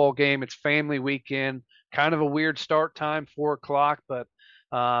good football game. It's family weekend. Kind of a weird start time, 4 o'clock, but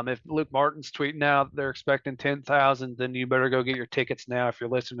if Luke Martin's tweeting out they're expecting 10,000, then you better go get your tickets now if you're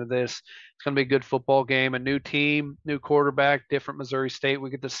listening to this. It's going to be a good football game, a new team, new quarterback, different Missouri State we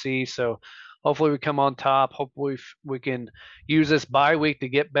get to see. So hopefully we come on top. Hopefully we can use this bye week to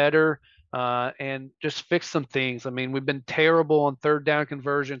get better and just fix some things. I mean, we've been terrible on third down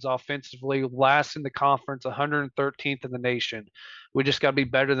conversions offensively, last in the conference, 113th in the nation. We just got to be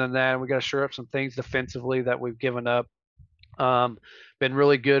better than that. And we got to shore up some things defensively that we've given up. Been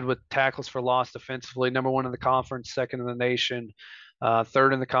really good with tackles for loss defensively. Number one in the conference, second in the nation,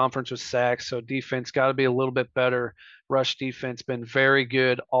 third in the conference with sacks. So defense got to be a little bit better. Rush defense been very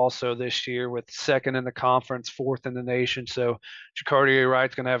good also this year with second in the conference, fourth in the nation. So Jacardier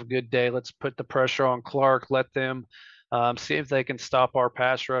Wright's going to have a good day. Let's put the pressure on Clark. Let them see if they can stop our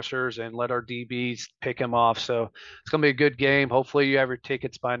pass rushers and let our DBs pick him off. So it's going to be a good game. Hopefully you have your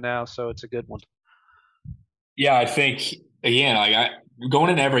tickets by now, so it's a good one. Yeah, I think again, going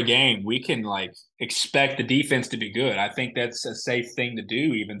into every game, we can expect the defense to be good. I think that's a safe thing to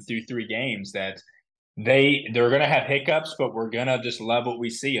do, even through three games. That they're going to have hiccups, but we're going to just love what we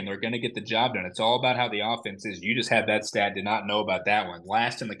see, and they're going to get the job done. It's all about how the offense is. You just had that stat, did not know about that one.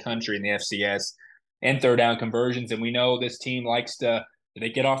 Last in the country in the FCS and third down conversions, and we know this team likes to. They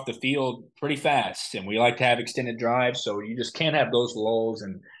get off the field pretty fast, and we like to have extended drives, so you just can't have those lulls.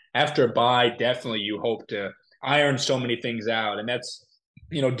 And after a bye, definitely you hope to iron so many things out. And that's,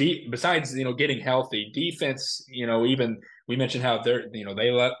 besides, getting healthy, defense, even we mentioned how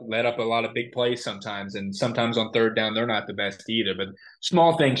they let up a lot of big plays sometimes. And sometimes on third down, they're not the best either. But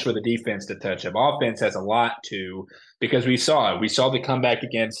small things for the defense to touch up. Offense has a lot to, because we saw it. We saw the comeback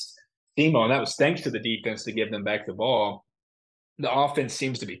against SEMO, and that was thanks to the defense to give them back the ball. The offense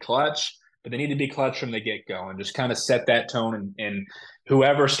seems to be clutch, but they need to be clutch from the get-go and just kind of set that tone. And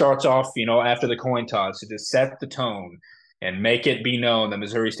whoever starts off, after the coin toss, to just set the tone and make it be known that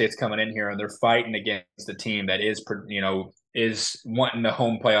Missouri State's coming in here and they're fighting against the team that is wanting the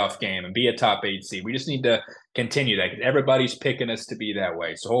home playoff game and be a top 8 seed. We just need to continue that because everybody's picking us to be that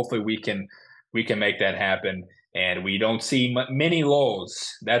way. So hopefully we can make that happen. And we don't see many lulls.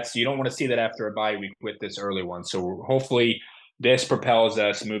 You don't want to see that after a bye week with this early one. So hopefully this propels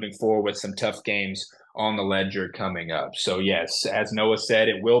us moving forward with some tough games on the ledger coming up. So yes, as Noah said,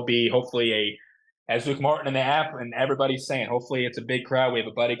 it will be hopefully as Luke Martin in the app, and everybody's saying, hopefully it's a big crowd. We have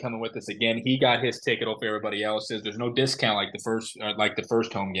a buddy coming with us again. He got his ticket. Hopefully everybody else is. There's no discount like the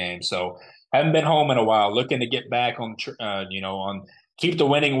first home game. So haven't been home in a while. Looking to get back on, on keep the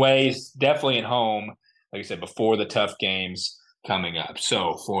winning ways. Definitely at home. Like I said, before the tough games coming up.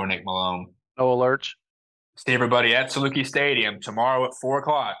 So for Nick Malone, No alerts. see everybody at Salukis Stadium tomorrow at 4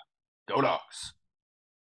 o'clock. Go Dogs.